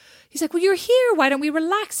 no. He's like, well, you're here. Why don't we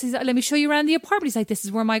relax? He's like, let me show you around the apartment. He's like, this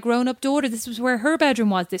is where my grown-up daughter, this was where her bedroom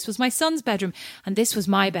was. This was my son's bedroom. And this was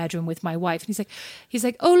my bedroom with my wife. And he's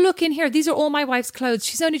like, oh, look in here. These are all my wife's clothes.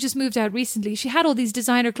 She's only just moved out recently. She had all these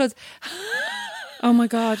designer clothes. Oh my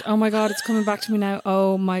God, it's coming back to me now.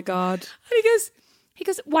 Oh my God. And he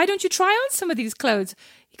goes, why don't you try on some of these clothes?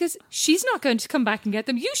 He goes, she's not going to come back and get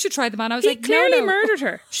them. You should try them on. I was like, clearly no. murdered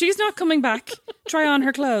her. She's not coming back. Try on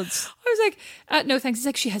her clothes. I was like, no thanks. He's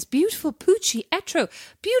like, she has beautiful Pucci Etro,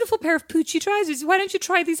 beautiful pair of Pucci trousers. Why don't you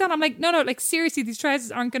try these on? I'm like, no, like seriously, these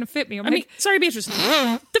trousers aren't going to fit me. I mean, sorry, Beatrice. the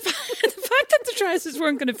fact that the trousers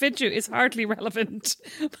weren't going to fit you is hardly relevant.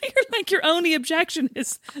 But your only objection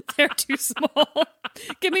is they're too small.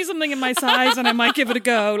 Give me something in my size and I might give it a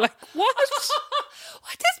go. Like, what?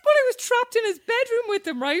 At this point, I was trapped in his bedroom with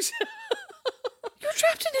him, right? You were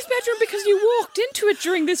trapped in his bedroom because you walked into it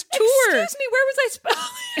during this tour. Excuse me, where was I supposed?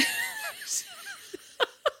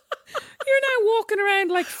 You're now walking around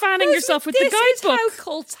like fanning yourself with the guidebook. This is how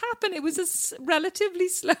cults happen. It was a relatively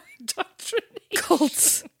slow indoctrination.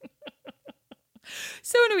 Cults.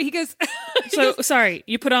 So anyway, he goes... sorry,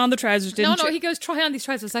 you put on the trousers, didn't you? No, he goes, try on these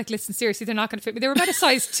trousers. I was like, listen, seriously, they're not going to fit me. They were about a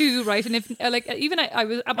size 2, right? And if, like, even I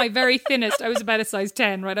was at my very thinnest, I was about a size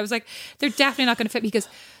 10, right? I was like, they're definitely not going to fit me. He goes,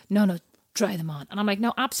 no, try them on. And I'm like,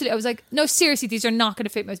 no, absolutely. I was like, no, seriously, these are not going to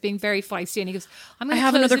fit me. I was being very feisty. And he goes, I'm going to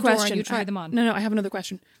close the door and you try them on. No, I have another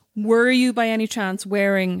question. Were you by any chance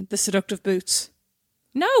wearing the seductive boots?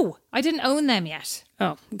 No, I didn't own them yet.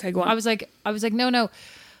 Oh, okay, go on. I was like, no.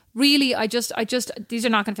 Really, I just, these are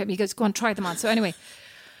not going to fit me. He goes, go on, try them on. So anyway,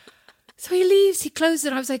 so he leaves, he closes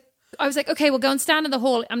it. I was like, okay, well, go and stand in the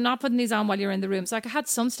hall. I'm not putting these on while you're in the room. So I had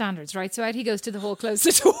some standards, right? So out he goes to the hall, close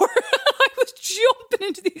the door. I was jumping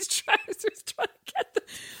into these trousers trying to get them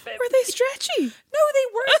fit. Were they stretchy? No,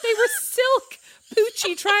 they weren't. They were silk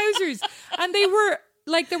Pucci trousers. And they were...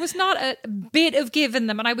 like, there was not a bit of give in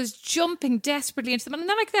them, and I was jumping desperately into them. And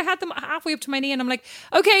then, like, they had them halfway up to my knee, and I'm like,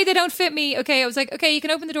 okay, they don't fit me. Okay, I was like, okay, you can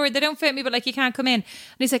open the door. They don't fit me, but, like, you can't come in. And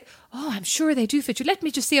he's like, oh, I'm sure they do fit you. Let me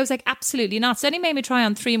just see. I was like, absolutely not. So then he made me try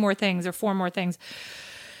on 3 more things or 4 more things.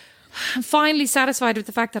 I'm finally satisfied with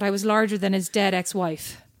the fact that I was larger than his dead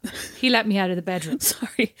ex-wife. He let me out of the bedroom.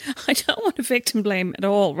 Sorry, I don't want to victim blame at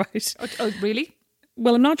all, right? Oh, really?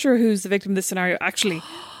 Well, I'm not sure who's the victim in this scenario, actually,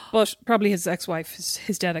 but probably his ex-wife,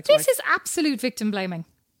 his dead ex-wife. This is absolute victim blaming.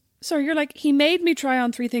 Sorry, you're like, he made me try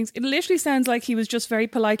on 3 things. It literally sounds like he was just very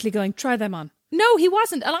politely going, try them on. No, he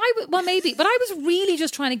wasn't. And well, maybe, but I was really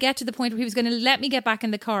just trying to get to the point where he was going to let me get back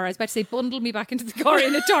in the car. I was about to say, bundle me back into the car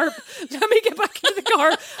in a tarp, let me get back into the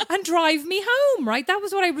car and drive me home, right? That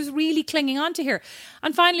was what I was really clinging on to here.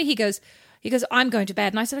 And finally he goes, I'm going to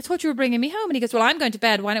bed. And I said, I thought you were bringing me home. And he goes, well, I'm going to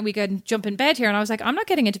bed. Why don't we go and jump in bed here? And I was like, I'm not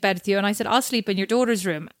getting into bed with you. And I said, I'll sleep in your daughter's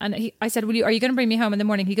room. And I said, are you going to bring me home in the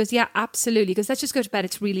morning? He goes, yeah, absolutely. He goes, let's just go to bed.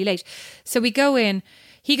 It's really late. So we go in.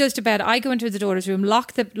 He goes to bed. I go into the daughter's room,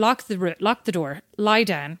 lock the door, lie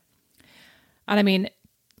down. And I mean,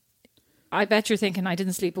 I bet you're thinking I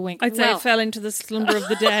didn't sleep a wink. I'd say I fell into the slumber of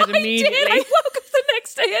the dead immediately. I woke up the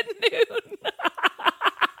next day at noon.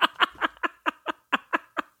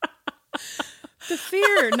 The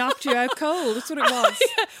fear knocked you out cold. That's what it was.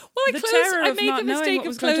 Yeah. Well, I made the mistake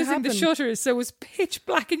of closing the shutters, so it was pitch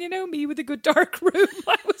black. And you know me with a good dark room,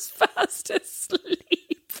 I was fast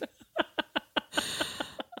asleep.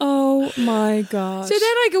 Oh my God. So then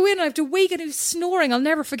I go in and I have to wake and he was snoring. I'll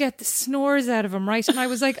never forget the snores out of him, right? And I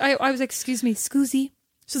was like, I was like, excuse me, Scoozy.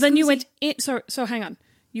 So then you went in. So hang on.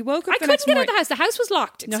 You woke up. I couldn't get out of the house. The house was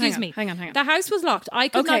locked. Excuse me. Hang on. The house was locked. I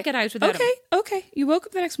could not get out without him. Okay. You woke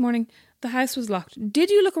up the next morning. The house was locked. Did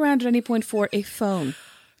you look around at any point for a phone?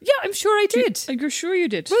 Yeah, I'm sure I did. You're sure you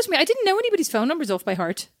did? Rosemary, I didn't know anybody's phone numbers off by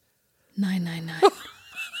heart. 999.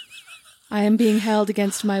 I am being held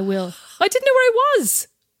against my will. I didn't know where I was.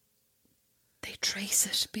 They trace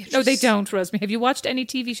it, Beatrice. No, they don't, Rosemary. Have you watched any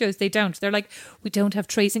TV shows? They don't. They're like, we don't have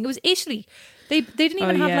tracing. It was Italy. They didn't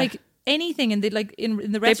even have like anything in the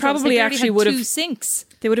in the restaurants. They probably actually would have 2 sinks.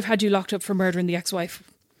 They would have had you locked up for murdering the ex-wife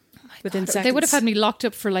within seconds. They would have had me locked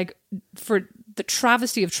up for the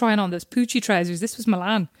travesty of trying on those Pucci trousers. This was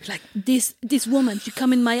Milan. Like this woman, she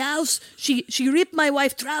come in my house. She ripped my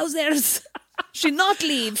wife's trousers. She not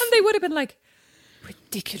leave. And they would have been like,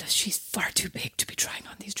 ridiculous. She's far too big to be trying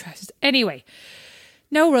on these trousers. Anyway,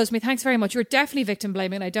 no, Rosemary, thanks very much. You're definitely victim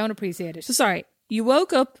blaming and I don't appreciate it. So sorry, you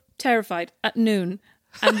woke up terrified at noon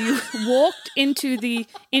and you walked into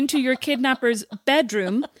your kidnapper's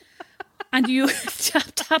bedroom and you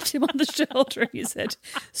tapped him on the shoulder and you said,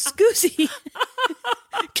 Scoozy,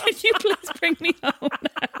 can you please bring me home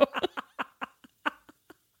now?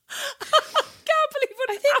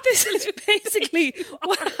 I think this is basically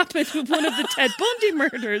what happened with one of the Ted Bundy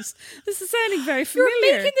murders. This is sounding very familiar.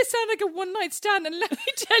 You're making this sound like a one-night stand, and let me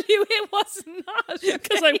tell you, it was not.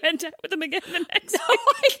 Because I went out with him again the next No,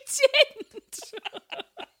 I didn't.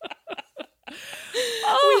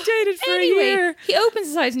 We dated for a year. He opens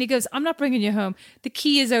his eyes and he goes, I'm not bringing you home. The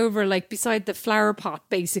key is over, like, beside the flower pot,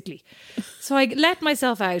 basically. So I let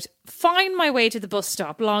myself out, find my way to the bus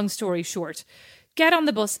stop, long story short. Get on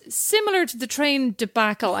the bus, similar to the train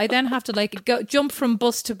debacle. I then have to jump from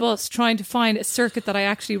bus to bus, trying to find a circuit that I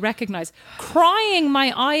actually recognise. Crying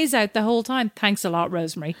my eyes out the whole time. Thanks a lot,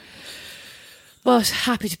 Rosemary. But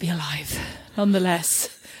happy to be alive, nonetheless.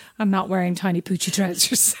 I'm not wearing tiny Pucci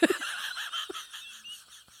trousers.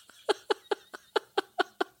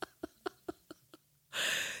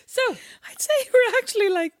 So, I'd say you were actually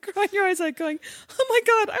like crying your eyes out going, oh my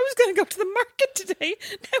God, I was going to go to the market today.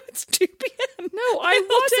 Now it's 2 p.m. No,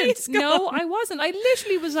 I wasn't. No, I wasn't. I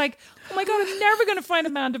literally was like, oh my God, I'm never going to find a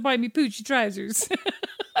man to buy me Pucci trousers.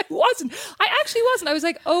 I wasn't. I actually wasn't. I was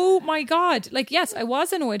like, oh my God. Like, yes, I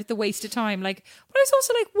was annoyed at the waste of time. Like, but I was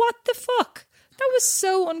also like, what the fuck? That was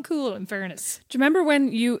so uncool, in fairness. Do you remember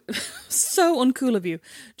when you... so uncool of you. Do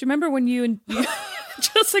you remember when you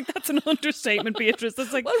just like, that's an understatement, Beatrice.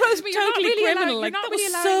 That's like, well, Rosemary, you're totally not really criminal. Allowed, like, not that really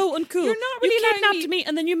was allowing, so uncool. You're not really you kidnapped me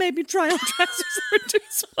and then you made me try on trousers that were too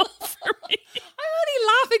small for me. I'm only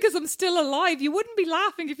laughing because I'm still alive. You wouldn't be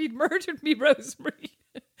laughing if you'd murdered me, Rosemary.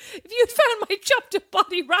 If you'd found my chopped up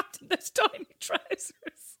body wrapped in those tiny trousers.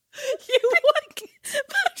 You would be like,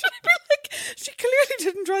 she clearly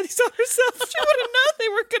didn't try these on herself. She would have known they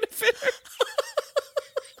weren't going to fit her.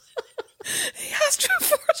 He has to have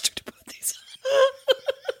forced her to put these on.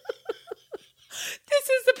 This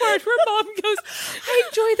is the part where Mom goes, I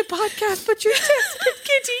enjoy the podcast, but you're desperate,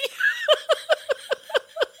 kitty.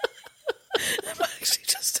 I'm actually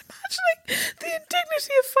just imagining the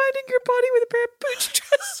indignity of finding your body with a pair of Pucci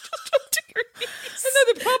trousers just up to your knees. And then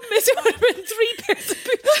the problem is it would have been 3 pairs of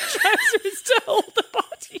Pucci trousers to hold the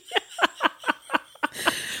body.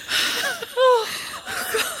 Oh,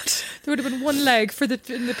 God. There would have been one leg for the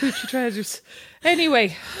poochy trousers.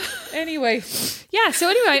 Anyway. Yeah, so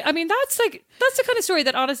anyway, I mean, that's the kind of story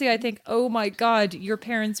that honestly I think, oh my God, your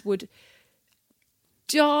parents would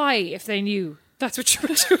die if they knew that's what you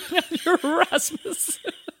were doing on your Erasmus.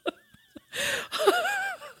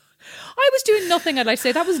 I was doing nothing, I'd like to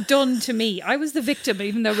say. That was done to me. I was the victim,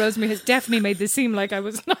 even though Rosemary has definitely made this seem like I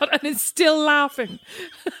was not, and is still laughing.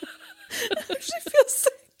 I actually feel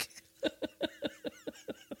sick.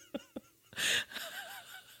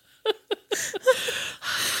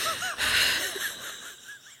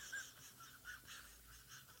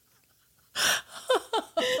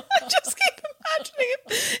 I just keep imagining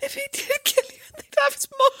if he did kill you and they'd have his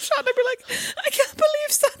mug shot and I'd be like, I can't believe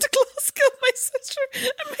Santa Claus killed my sister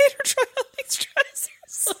and made her try on these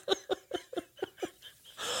trousers.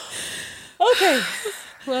 Okay,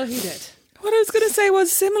 well, he did. What I was going to say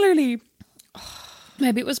was similarly,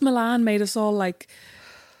 maybe it was Milan made us all like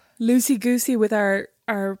loosey-goosey with our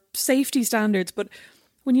safety standards, but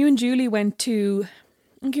when you and Julie went to,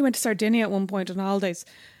 I think you went to Sardinia at one point on holidays,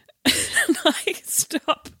 and I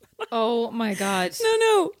stop. Oh my God.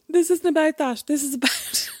 No, this isn't about that. This is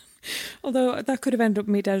about, although that could have ended up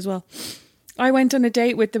with me dead as well. I went on a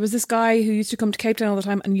date with, there was this guy who used to come to Cape Town all the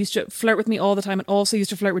time and used to flirt with me all the time and also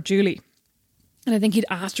used to flirt with Julie. And I think he'd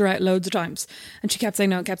asked her out loads of times and she kept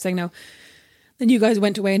saying no and kept saying no. Then you guys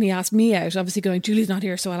went away and he asked me out, obviously going, Julie's not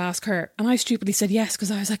here, so I'll ask her. And I stupidly said yes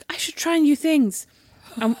because I was like, I should try new things.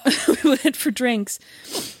 And we went for drinks.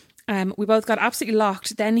 We both got absolutely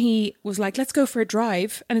locked. Then he was like, let's go for a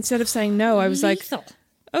drive. And instead of saying no, I was like,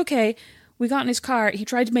 okay. We got in his car. He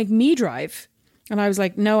tried to make me drive. And I was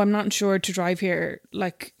like, no, I'm not insured to drive here.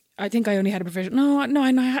 Like, I think I only had a provision. No,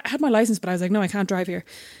 I had my license, but I was like, no, I can't drive here.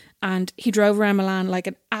 And he drove around Milan like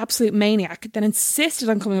an absolute maniac, then insisted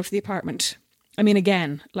on coming up to the apartment. I mean,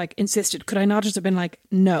 again, like insisted. Could I not just have been like,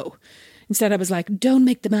 no? Instead, I was like, don't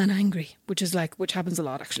make the man angry, which happens a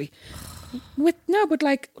lot actually. But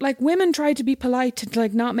women try to be polite to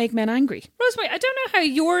like not make men angry. Rosemary, I don't know how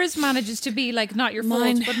yours manages to be like not your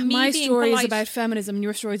fault, but me my being story polite. is about feminism and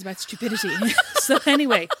your story is about stupidity. So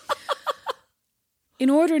anyway, in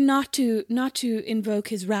order not to invoke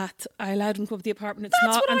his wrath, I allowed him to come up to the apartment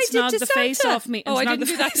and snog the face off me. Oh, I didn't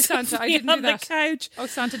do that to Santa. I didn't do that. On the couch. Oh,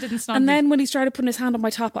 Santa didn't snog me. And then when he started putting his hand on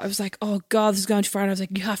my top, I was like, oh God, this is going too far. And I was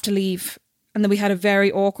like, you have to leave. And then we had a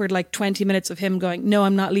very awkward 20 minutes of him going, no,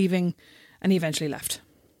 I'm not leaving. And he eventually left.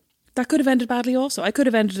 That could have ended badly also. I could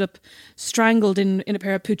have ended up strangled in a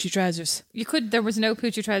pair of Pucci trousers. You could. There was no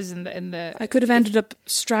Pucci trousers in the. I could have ended up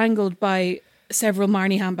strangled by several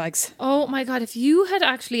Marnie handbags. Oh my God, if you had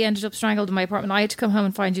actually ended up strangled in my apartment, I had to come home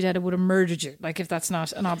and find you dead, I would have murdered you. Like, if that's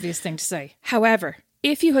not an obvious thing to say. However,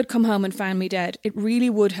 if you had come home and found me dead, it really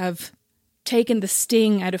would have taken the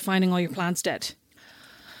sting out of finding all your plants dead.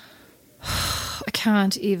 I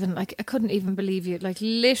can't even, I couldn't even believe you. Like,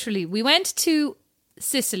 literally, we went to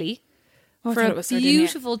Sicily for a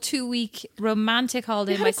beautiful 2-week romantic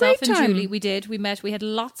holiday. Myself and Julie, we did. We met. We had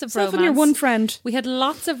lots of romance. And your one friend. We had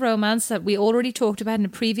lots of romance that we already talked about in a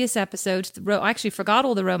previous episode. I actually forgot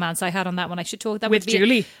all the romance I had on that one. I should talk that with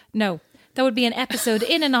Julie. No. That would be an episode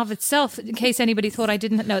in and of itself, in case anybody thought I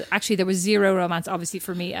didn't know. Actually, there was zero romance, obviously,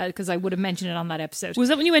 for me, because I would have mentioned it on that episode. Was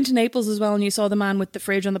that when you went to Naples as well and you saw the man with the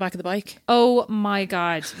fridge on the back of the bike? Oh, my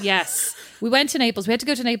God, yes. We went to Naples. We had to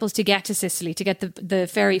go to Naples to get to Sicily, to get the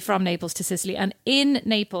ferry from Naples to Sicily. And in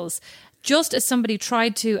Naples, just as somebody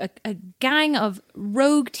tried to, a gang of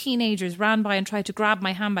rogue teenagers ran by and tried to grab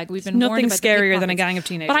my handbag. We've been warned about nothing scarier than a gang of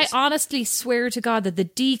teenagers. But I honestly swear to God that the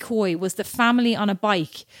decoy was the family on a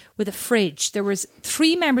bike with a fridge. There was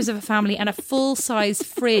 3 members of a family and a full-size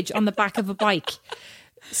fridge on the back of a bike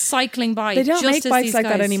cycling by. They don't make bikes like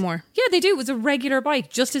that anymore. Yeah, they do. It was a regular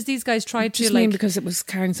bike, just as these guys tried to mean because it was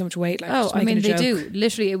carrying so much weight. They do.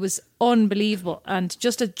 Literally, it was unbelievable. And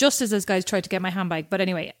just as those guys tried to get my handbag. But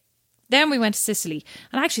anyway, then we went to Sicily.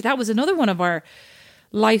 And actually, that was another one of our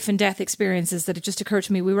life and death experiences that it just occurred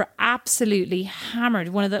to me. We were absolutely hammered.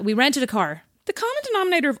 We rented a car. The common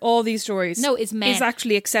denominator of all these stories is men. Is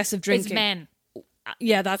actually excessive drinking. It's men.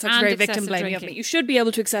 Yeah, that's actually very victim blaming of me. You should be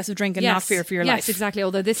able to excessive drink and not fear for your life. Yes, exactly.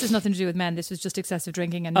 Although this has nothing to do with men. This was just excessive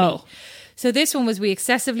drinking and me. So this one was we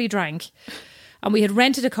excessively drank and we had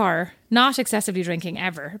rented a car, not excessively drinking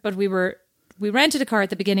ever, but we rented a car at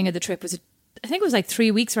the beginning of the trip. I think it was like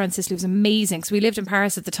 3 weeks around Sicily. It was amazing. So we lived in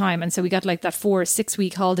Paris at the time. And so we got like that 4 or 6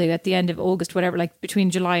 week holiday at the end of August, whatever, like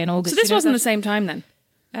between July and August. So this wasn't the same time then?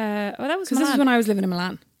 That was because this is when I was living in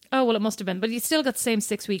Milan. Oh, well, it must have been. But you still got the same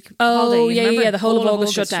 6 week holiday. Yeah. The whole of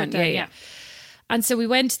August shut down. Yeah. And so we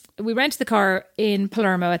rented the car in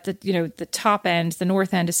Palermo at the, the top end, the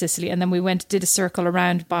north end of Sicily. And then we did a circle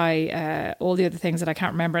around by all the other things that I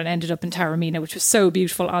can't remember, and ended up in Taormina, which was so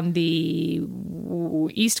beautiful on the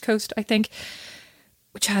east coast, I think,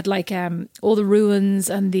 which had like all the ruins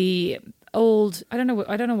and the old, I don't know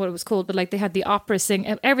what it was called, but like they had the opera sing.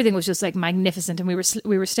 Everything was just like magnificent. And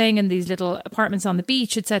we were staying in these little apartments on the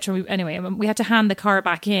beach, etc. Anyway, we had to hand the car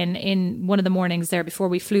back in one of the mornings there before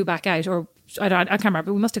we flew back out, or I can't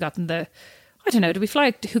remember. We must have gotten I don't know, did we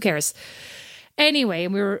fly? Who cares? Anyway,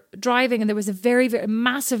 and we were driving, and there was a very, very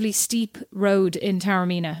massively steep road in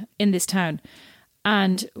Taormina, in this town.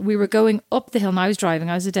 And we were going up the hill, and I was driving.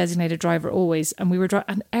 I was a designated driver always. And we were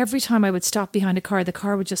and every time I would stop behind a car, the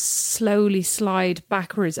car would just slowly slide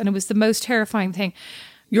backwards. And it was the most terrifying thing.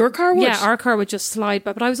 Your car would? Yeah, our car would just slide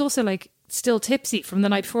back. But I was also like still tipsy from the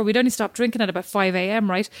night before. We'd only stopped drinking at about 5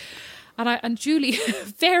 a.m, right? And Julie,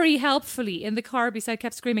 very helpfully in the car beside,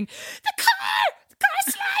 kept screaming, the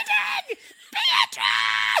car's sliding!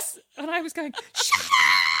 Beatrice! And I was going, shut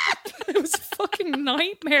up! It was a fucking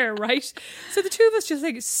nightmare, right? So the two of us just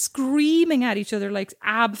like screaming at each other like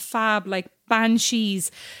ab-fab, like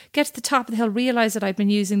banshees. Get to the top of the hill, realise that I'd been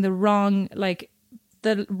using the wrong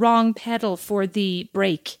pedal for the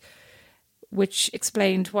brake, which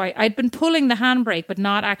explained why I'd been pulling the handbrake but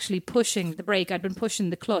not actually pushing the brake. I'd been pushing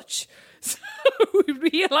the clutch. So we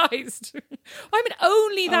realised. I mean,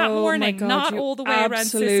 only that morning, God, not all the way around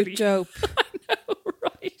Sicily. Absolute joke. I know,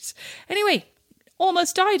 right? Anyway,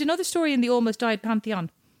 almost died. Another story in the almost died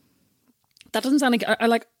pantheon. That doesn't sound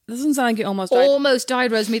like doesn't sound like you almost died. Almost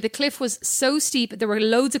died, Rosemary. The cliff was so steep. There were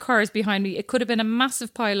loads of cars behind me. It could have been a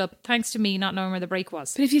massive pile up, thanks to me not knowing where the brake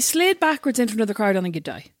was. But if you slid backwards into another car, I don't think you'd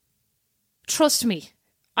die. Trust me,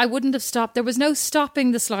 I wouldn't have stopped. There was no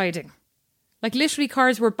stopping the sliding. Like literally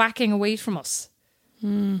cars were backing away from us.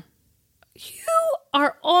 You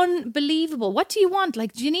are unbelievable. What do you want?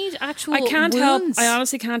 Like, do you need actual I can't wounds? help. I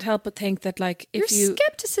honestly can't help but think that like if Your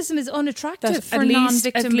skepticism is unattractive for at least,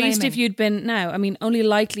 non-victim at least blaming. if you'd been only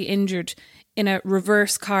lightly injured in a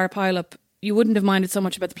reverse car pileup, you wouldn't have minded so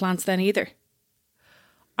much about the plants then either.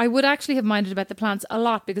 I would actually have minded about the plants a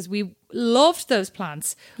lot because we loved those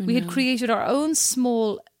plants. We had created our own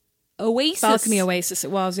small oasis. Balcony oasis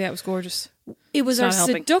it was. Yeah, it was gorgeous. It was It's our not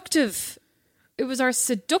helping. It was our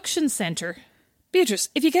seduction centre. Beatrice,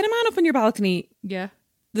 if you get a man up on your balcony, Yeah.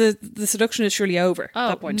 the seduction is surely over at Oh,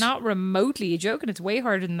 that point. not remotely. You're joking. It's way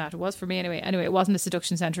harder than that. It was for me anyway. Anyway, it wasn't a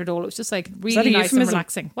seduction centre at all. It was just like that really a nice and euphemism?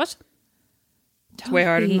 relaxing. What? It's way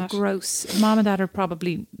harder than that. Gross. Mom and Dad are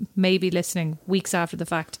probably maybe listening weeks after the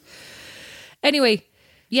fact. Anyway,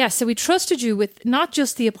 yeah, so we trusted you with not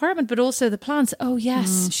just the apartment, but also the plants. Oh,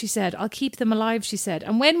 yes, she said. I'll keep them alive, she said.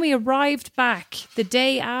 And when we arrived back the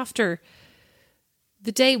day after,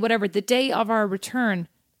 the day of our return,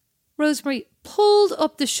 Rosemary pulled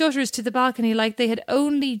up the shutters to the balcony like they had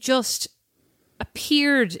only just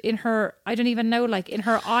appeared in her, I don't even know, like in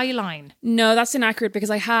her eye line. No, that's inaccurate because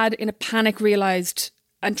I had in a panic realised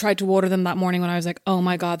and tried to water them that morning when I was like, oh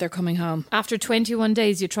my God, they're coming home. After 21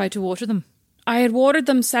 days, you tried to water them. I had watered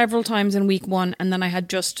them several times in week 1 and then I had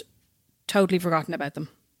just totally forgotten about them.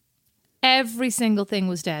 Every single thing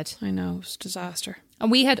was dead. I know, it was a disaster. And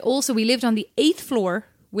we lived on the 8th floor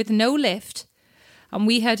with no lift. And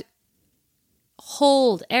we had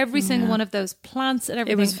hauled every single one of those plants and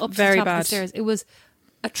everything was up to very the top bad. of the stairs. It was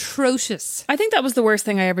atrocious. I think that was the worst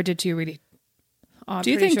thing I ever did to you, really. Oh, I'm Do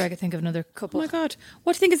you pretty think? sure I could think of another Oh couple. my God.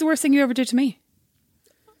 What do you think is the worst thing you ever did to me?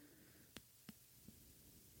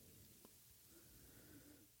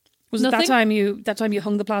 Was it that Nothing. time you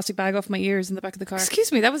hung the plastic bag off my ears in the back of the car?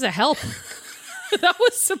 Excuse me, that was a help. That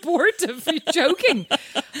was supportive. You're joking.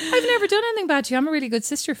 I've never done anything bad to you. I'm a really good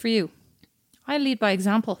sister for you. I lead by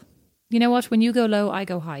example. You know what? When you go low, I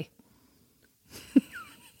go high.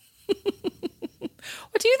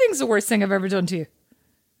 What do you think is the worst thing I've ever done to you?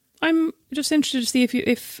 I'm just interested to see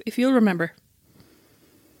if you'll remember.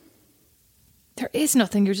 There is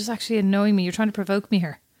nothing. You're just actually annoying me. You're trying to provoke me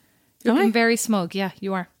here. You're Am I? being very smug. Yeah,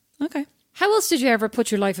 you are. Okay. How else did you ever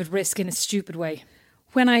put your life at risk in a stupid way?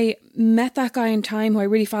 When I met that guy in time who I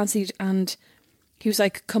really fancied and he was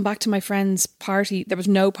like, come back to my friend's party. There was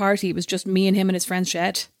no party. It was just me and him in his friend's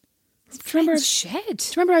shed. Do you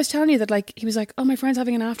remember I was telling you that like he was like, oh, my friend's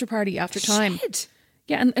having an after party after time. Shed?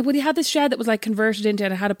 Yeah, and when he had this shed that was like converted into,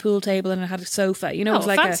 and it had a pool table and it had a sofa. You know, it was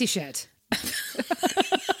like fancy shed.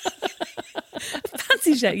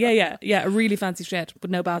 fancy shed. Yeah, a really fancy shed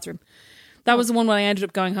with no bathroom. That was the one when I ended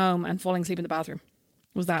up going home and falling asleep in the bathroom.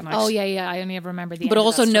 Was that nice? Oh yeah. I only ever remember the. But end of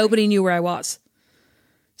also that story. nobody knew where I was.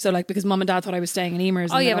 So like, because mum and dad thought I was staying in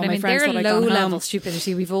Emer's. Oh and yeah, all but I my mean, friends they're thought I'd gone low-level home.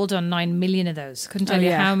 stupidity. We've all done 9 million of those. Couldn't tell you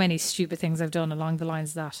yeah. how many stupid things I've done along the lines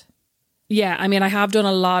of that. Yeah, I mean, I have done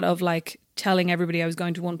a lot of like telling everybody I was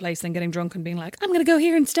going to one place, then getting drunk and being like, I'm going to go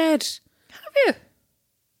here instead. Have you?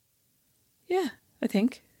 Yeah, I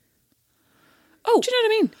think. Oh, do you know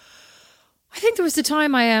what I mean? I think there was the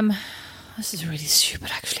time this is really stupid,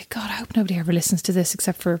 actually. God, I hope nobody ever listens to this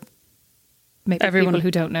except for maybe Everyone. people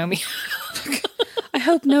who don't know me. I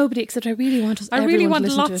hope nobody, except I really want us. I really everyone want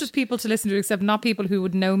to listen to lots it. of people to listen to it, except not people who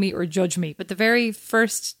would know me or judge me. But the very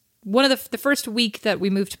first, one of the first week that we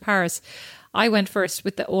moved to Paris, I went first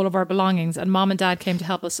with all of our belongings, and mom and dad came to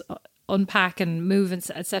help us unpack and move, and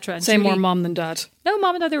etc. Say more mom than dad. No,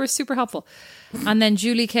 mom and dad, they were super helpful. And then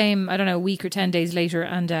Julie came, I don't know, a week or 10 days later,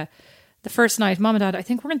 and the first night, mom and dad, I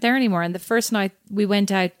think, weren't there anymore. And the first night we went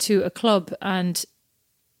out to a club and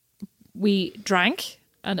we drank.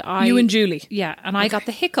 And You and Julie? Yeah, and I got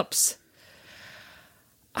the hiccups.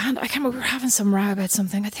 And I can't remember, we were having some row about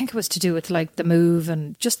something. I think it was to do with like the move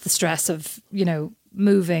and just the stress of, you know,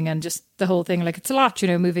 moving and just the whole thing. Like, it's a lot, you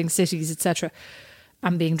know, moving cities, etc.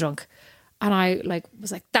 and being drunk. And I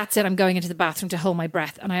was like, that's it, I'm going into the bathroom to hold my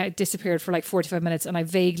breath. And I disappeared for like 45 minutes, and I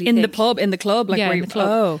vaguely In the think, club, like yeah, where in you the club.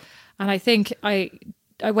 Oh. And I think I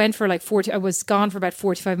went for like 40, I was gone for about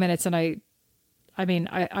 45 minutes, and I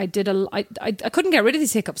couldn't get rid of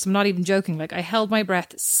these hiccups. I'm not even joking. Like, I held my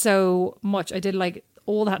breath so much. I did like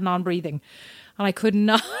all that non-breathing, and I could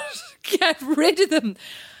not get rid of them.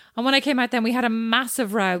 And when I came out, then we had a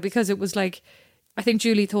massive row because it was like, I think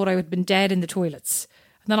Julie thought I had been dead in the toilets.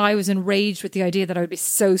 And then I was enraged with the idea that I would be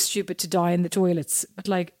so stupid to die in the toilets. But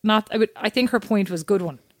like, I think her point was a good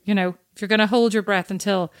one. You know, if you're going to hold your breath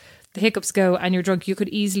until the hiccups go and you're drunk, you could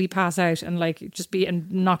easily pass out and like just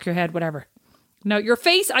and knock your head, whatever. No, your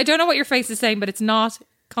face, I don't know what your face is saying, but it's not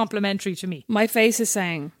complimentary to me. My face is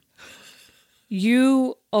saying,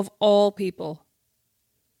 you of all people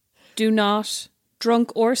do not,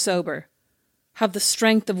 drunk or sober, have the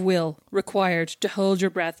strength of will required to hold your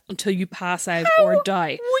breath until you pass out or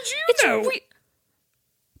die. Would you know?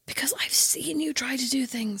 Because I've seen you try to do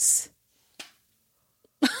things.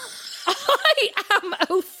 I am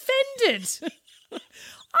offended.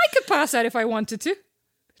 I could pass out if I wanted to.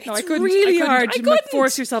 No, It's really hard to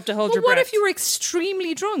force yourself to hold your What breath. if you were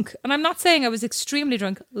extremely drunk? And I'm not saying I was extremely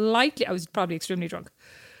drunk. Lightly, I was probably extremely drunk.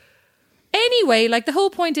 Anyway, like, the whole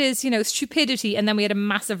point is, you know, stupidity, and then we had a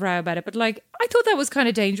massive row about it. But like, I thought that was kind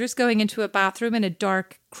of dangerous, going into a bathroom in a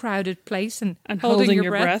dark, crowded place and holding your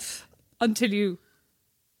breath until your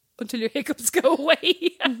hiccups go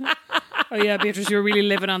away. Oh yeah, Beatrice, you're really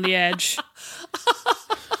living on the edge.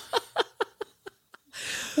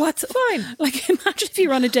 What's fine? Like, imagine if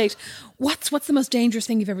you're on a date. What's the most dangerous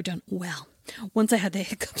thing you've ever done? Well, once I had the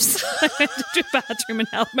hiccups, I went to the bathroom and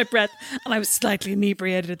held my breath, and I was slightly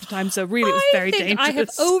inebriated at the time, so really it was very dangerous. I have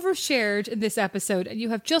overshared in this episode, and you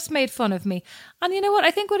have just made fun of me. And you know what?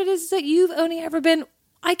 I think what it is that you've only ever been.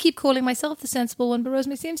 I keep calling myself the sensible one, but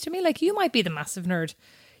Rosemary, seems to me like you might be the massive nerd.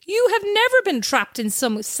 You have never been trapped in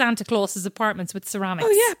some Santa Claus's apartments with ceramics.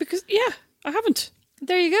 Oh yeah, because I haven't.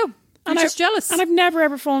 There you go. I'm just jealous. And I've never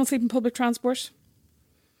ever fallen asleep in public transport.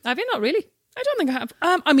 Have you not really? I don't think I have.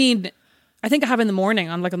 I mean, I think I have in the morning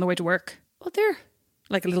on the way to work. Well, there.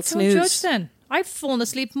 Like a little Don't snooze. judge then. I've fallen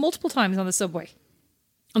asleep multiple times on the subway.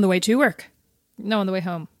 On the way to work? No, on the way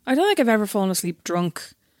home. I don't think I've ever fallen asleep drunk.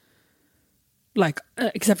 Like,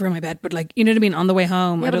 except for in my bed, but like, you know what I mean? On the way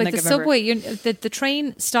home, Yeah, I don't but like think the I've subway, the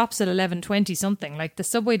train stops at 11:20 something. Like the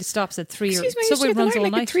subway stops at 3 Excuse me, I or used to subway get the runs all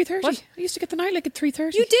night night. link at 3:30. What? I used to get the night link at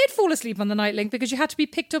 3:30. You did fall asleep on the night link because you had to be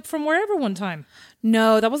picked up from wherever one time.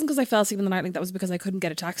 No, that wasn't because I fell asleep on the night link. That was because I couldn't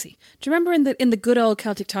get a taxi. Do you remember in the good old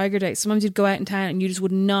Celtic Tiger days? Sometimes you'd go out in town and you just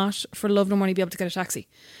would not, for love nor money, be able to get a taxi.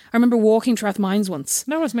 I remember walking to Rathmines once.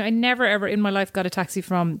 No, Rosemary, I never ever in my life got a taxi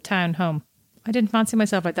from town home. I didn't fancy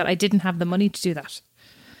myself like that. I didn't have the money to do that.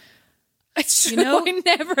 It's true. You know, I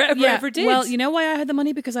never ever did. Well, you know why I had the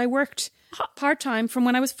money? Because I worked part-time from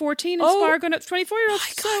when I was 14 in Spar going up to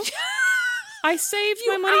 24-year-olds. So I saved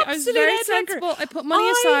my money. I was very sensible. I put money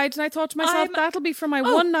aside and I thought to myself, that'll be for my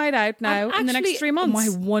one night out now in the next 3 months. My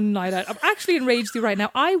one night out. I'm actually enraged with you right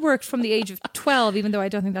now. I worked from the age of 12, even though I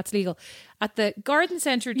don't think that's legal, at the garden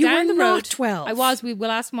centre down the road. You were not 12. I was. We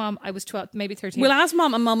will ask Mom. I was 12, maybe 13. We'll ask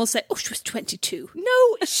Mom and Mom will say, oh, she was 22.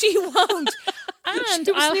 No, she won't. And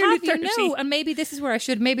She was I'll nearly have you 30. know, and maybe this is where I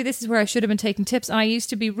should have been taking tips. And I used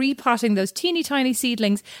to be repotting those teeny tiny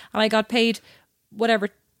seedlings, and I got paid whatever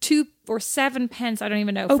 2 or 7 pence, I don't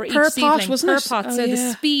even know, Oh, for each per pot, seedling. wasn't per it? pot. Oh, So the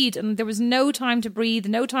yeah. speed, and there was no time to breathe,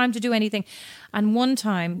 no time to do anything. And one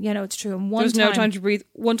time, it's true. And one There was no time to breathe.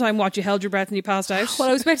 One time, what, you held your breath and you passed out? Well,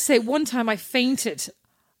 I was about to say, one time I fainted.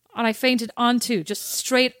 And I fainted just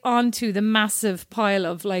straight onto the massive pile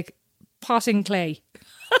of like potting clay.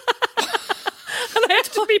 And I had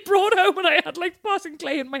to be brought home and I had like potting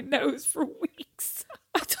clay in my nose for weeks.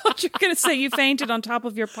 I thought you were going to say you fainted on top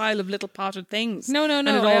of your pile of little potted things. No. And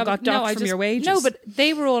it all got docked from your wages. No, but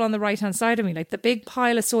they were all on the right-hand side of me. Like the big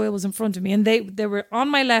pile of soil was in front of me and they were on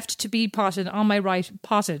my left to be potted, on my right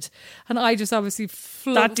potted. And I just obviously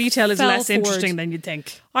that detail is fell less forward. interesting than you'd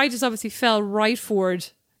think. I just obviously fell right forward.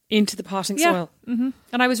 Into the potting soil. Mm-hmm.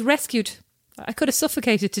 And I was rescued. I could have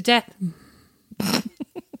suffocated to death.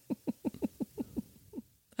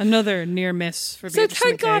 Another near miss for So Beatrice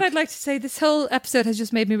thank McCabe. God, I'd like to say this whole episode has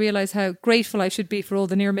just made me realise how grateful I should be for all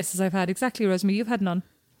the near misses I've had. Exactly, Rosemary, you've had none.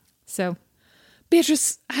 So,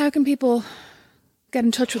 Beatrice, how can people get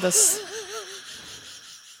in touch with us?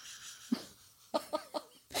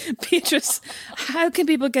 Beatrice, how can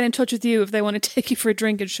people get in touch with you if they want to take you for a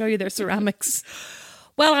drink and show you their ceramics?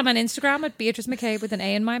 well, I'm on Instagram at Beatrice McCabe with an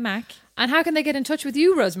A in my Mac. And how can they get in touch with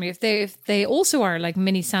you, Rosemary, if they also are like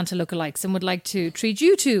mini Santa lookalikes and would like to treat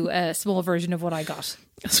you to a small version of what I got?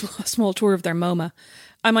 A small tour of their MoMA.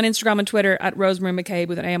 I'm on Instagram and Twitter at Rosemary McCabe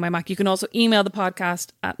with an A on my Mac. You can also email the podcast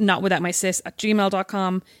at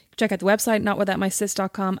notwithoutmysis@gmail.com. Check out the website,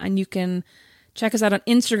 notwithoutmysis.com, and you can check us out on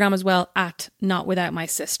Instagram as well at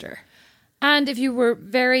notwithoutmysister. And if you were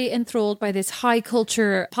very enthralled by this high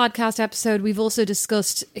culture podcast episode, we've also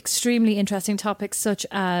discussed extremely interesting topics such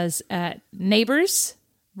as neighbours,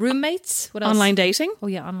 roommates, what else? Online dating. Oh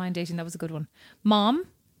yeah, online dating, that was a good one. Mom.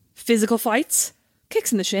 Physical fights.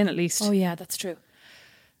 Kicks in the shin at least. Oh yeah, that's true.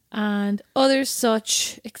 And other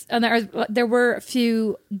such, and there were a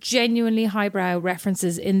few genuinely highbrow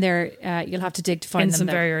references in there. You'll have to dig to find in them. some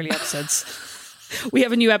there. very early episodes. We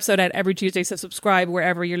have a new episode out every Tuesday, so subscribe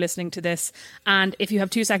wherever you're listening to this. And if you have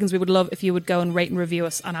 2 seconds, we would love if you would go and rate and review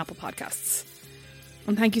us on Apple Podcasts.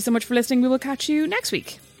 And thank you so much for listening. We will catch you next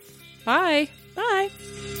week. Bye. Bye.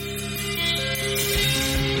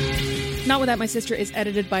 Not Without My Sister is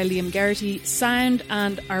edited by Liam Geraghty. Sound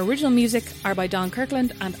and our original music are by Don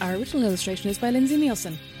Kirkland, and our original illustration is by Lindsay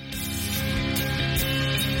Nielsen.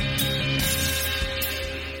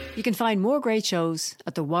 You can find more great shows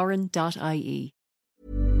at thewarren.ie.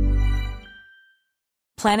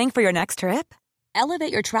 Planning for your next trip?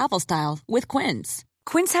 Elevate your travel style with Quince.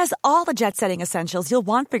 Quince has all the jet-setting essentials you'll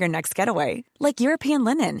want for your next getaway, like European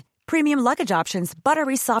linen, premium luggage options,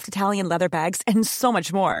 buttery soft Italian leather bags, and so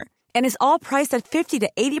much more. And is all priced at 50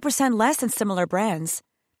 to 80% less than similar brands.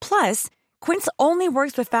 Plus, Quince only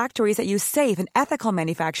works with factories that use safe and ethical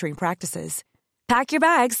manufacturing practices. Pack your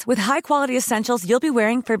bags with high-quality essentials you'll be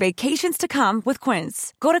wearing for vacations to come with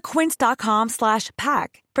Quince. Go to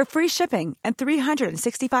quince.com/pack for free shipping and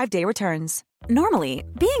 365-day returns. Normally,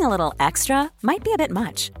 being a little extra might be a bit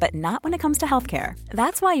much, but not when it comes to healthcare.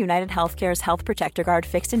 That's why United Healthcare's Health Protector Guard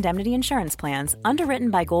fixed indemnity insurance plans,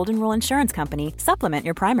 underwritten by Golden Rule Insurance Company, supplement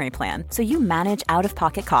your primary plan so you manage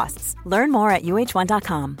out-of-pocket costs. Learn more at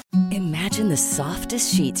uh1.com. Imagine the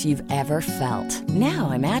softest sheets you've ever felt.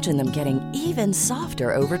 Now imagine them getting even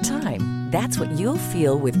softer over time. That's what you'll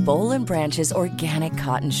feel with Boll & Branch's organic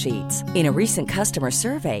cotton sheets. In a recent customer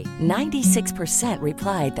survey, 96%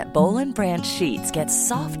 replied that Boll & Branch sheets get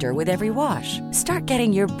softer with every wash. Start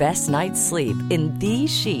getting your best night's sleep in these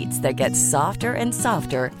sheets that get softer and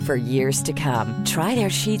softer for years to come. Try their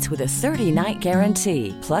sheets with a 30-night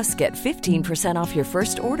guarantee. Plus, get 15% off your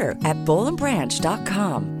first order at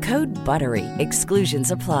bollandbranch.com. Code BUTTERY. Exclusions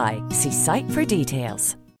apply. See site for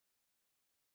details.